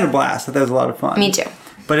I had a blast. I thought it was a lot of fun. Me too.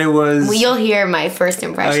 But it was... Well, you'll hear my first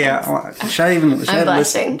impressions. Oh, yeah. Well, should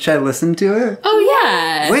I listen to it? Oh,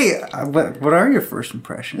 yeah. Wait, what are your first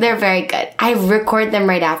impressions? They're very good. I record them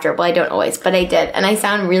right after. Well, I don't always, but I did. And I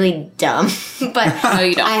sound really dumb. But no,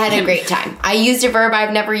 you don't. I had a great time. I used a verb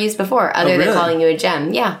I've never used before, other than calling you a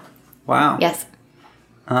gem. Yeah. Wow. Yes.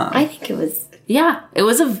 I think it was... Yeah. It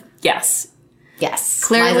was a... Yes. Yes.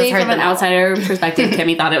 Clearly, from an outsider perspective,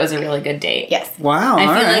 Kimmy thought it was a really good date. Yes. Wow. I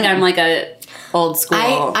feel like I'm a... old school.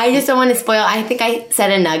 I just don't want to spoil. I think I said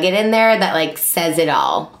a nugget in there that says it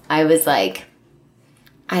all. I was like,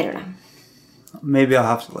 I don't know. Maybe I'll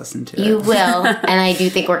have to listen to it. You will. And I do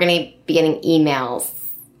think we're going to be getting emails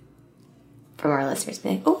from our listeners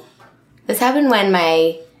being oh, this happened when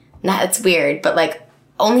it's weird, but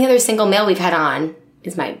only other single male we've had on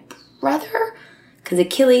is my brother. Because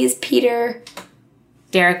Achilles, Peter...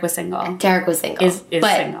 Derek was single. Derek was single. Is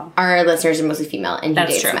but single. Our listeners are mostly female and he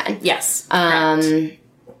That's dates true. men. Yes.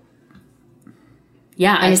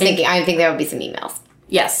 Yeah, I think there will be some emails.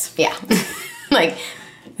 Yes. Yeah.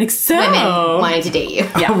 So. Women wanting to date you.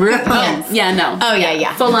 Yeah. Oh, really? Yes. Yeah, no. Oh,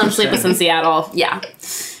 yeah. Full on Sleepless in Seattle. Yeah.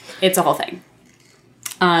 It's a whole thing.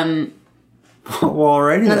 Well,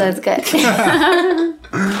 already No, that's good.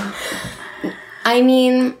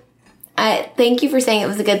 Thank you for saying it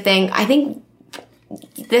was a good thing. I think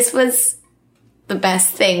this was the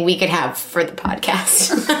best thing we could have for the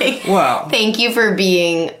podcast. Wow. Thank you for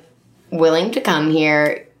being willing to come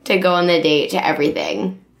here, to go on the date, to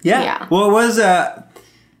everything. Yeah. Well, it was,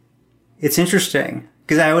 it's interesting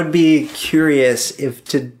because I would be curious if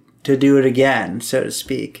to do it again, so to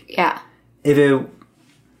speak. Yeah. If it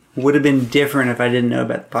would have been different if I didn't know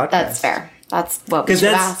about the podcast. That's fair. That's what we should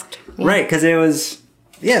have asked. Yeah. Right, because it was,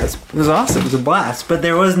 it was awesome. It was a blast. But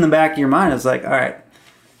there was in the back of your mind, it was like, all right,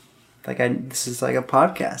 this is like a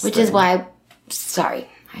podcast. Which is why, sorry,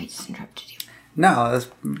 I just interrupted you. No, that's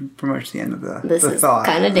pretty much the end of the thought. This is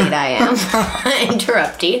kind of date I am.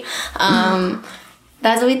 Interrupty.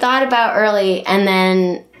 That's what we thought about early. And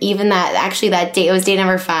then even that date, it was day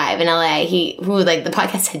number 5 in LA. The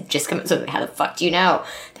podcast had just come out. So how the fuck do you know?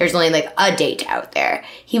 There's only a date out there.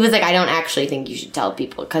 He was like, I don't actually think you should tell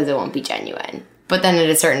people because it won't be genuine. But then at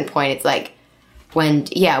a certain point, it's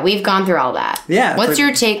we've gone through all that. Yeah. What's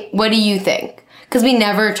your take? What do you think? Because we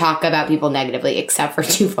never talk about people negatively except for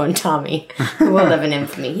Two Phone Tommy, who will live in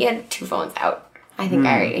infamy. He had 2 phones out. I think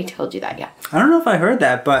I already told you that, yeah. I don't know if I heard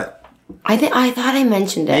that, but... I thought I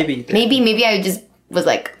mentioned it. Maybe you did. Maybe I just was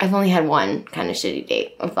I've only had one kind of shitty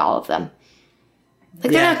date with all of them.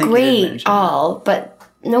 They're not great all, but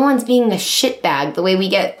no one's being a shitbag the way we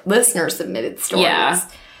get listener submitted stories. Yeah.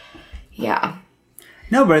 Yeah.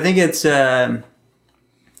 No, but I think it's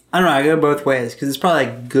I don't know, I go both ways, because it's probably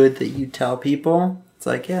like, good that you tell people. It's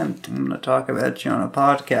like, yeah, I'm going to talk about you on a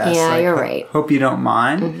podcast. Yeah, like, you're right. Hope you don't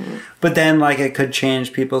mind. Mm-hmm. But then, like, it could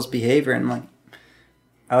change people's behavior. And, like,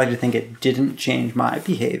 I like to think it didn't change my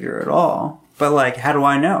behavior at all. But, like, how do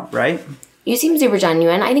I know, right? You seem super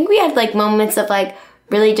genuine. I think we had, like, moments of, like,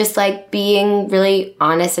 really just, like, being really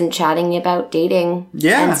honest and chatting about dating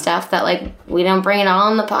and stuff that, like, we don't bring it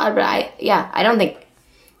all in the pod. But I don't think,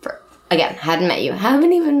 again, hadn't met you.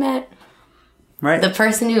 Haven't even met right. the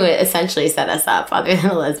person who essentially set us up, other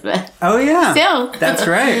than Elizabeth. Oh, yeah. Still. That's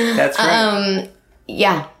right. That's right.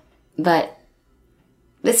 Yeah. But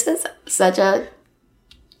this was such a,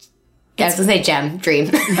 I was going to say gem, dream.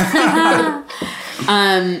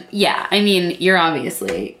 Yeah, I mean, you're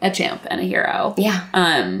obviously a champ and a hero. Yeah.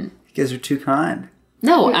 You guys are too kind.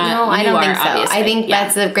 No, I don't think so. Obviously. I think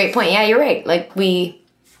that's a great point. Yeah, you're right. Like, we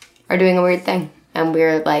are doing a weird thing. And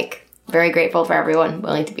we're, like, very grateful for everyone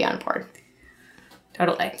willing to be on board.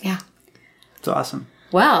 Totally. Yeah. It's awesome.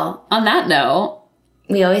 Well, on that note,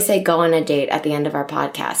 we always say go on a date at the end of our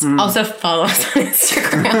podcast. Also follow us on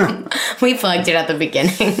Instagram. We plugged it at the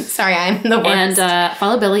beginning. Sorry, I'm the worst. And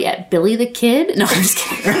follow Billy at Billy the Kid. No, I'm just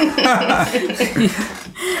kidding.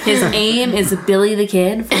 His aim is Billy the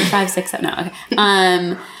Kid. 4, 5, 6, 7. No,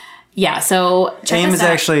 okay. Yeah, so check AIM us is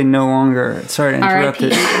out. actually no longer, sorry to interrupt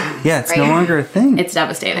it. Yeah, it's no longer a thing. It's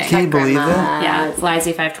devastating. Can you believe that? Yeah,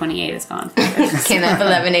 Lizy 528 is gone. Came up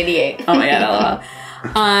 1188. Oh my god,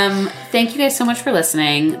 LOL. Thank you guys so much for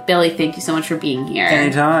listening. Billy, thank you so much for being here.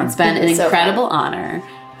 Anytime. It's been an incredible honor.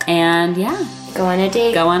 And yeah, go on a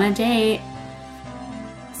date. Go on a date.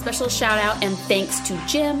 Special shout out and thanks to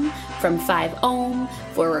Jim from 5 Ohm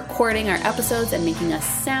for recording our episodes and making us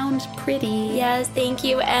sound pretty. Yes, thank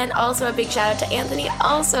you. And also a big shout out to Anthony,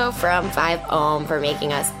 also from 5 Ohm, for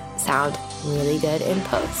making us sound really good in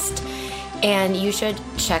post. And you should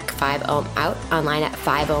check 5 Ohm out online at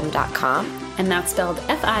 5ohm.com. And that's spelled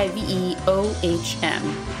Fiveohm.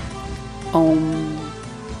 Ohm.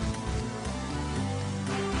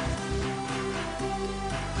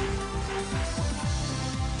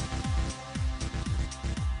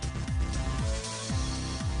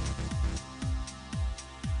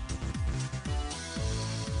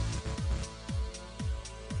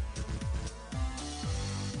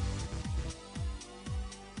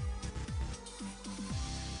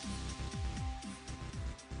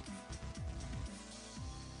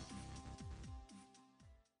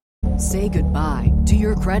 Say goodbye to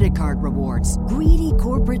your credit card rewards. Greedy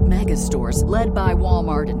corporate mega stores, led by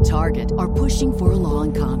Walmart and Target, are pushing for a law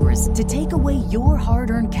in Congress to take away your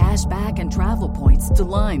hard-earned cash back and travel points to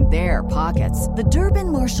line their pockets. The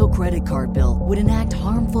Durbin-Marshall credit card bill would enact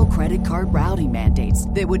harmful credit card routing mandates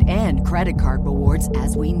that would end credit card rewards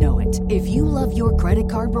as we know it. If you love your credit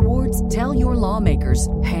card rewards, tell your lawmakers,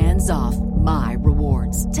 hands off my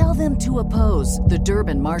rewards. Tell them to oppose the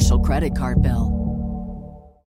Durbin-Marshall credit card bill.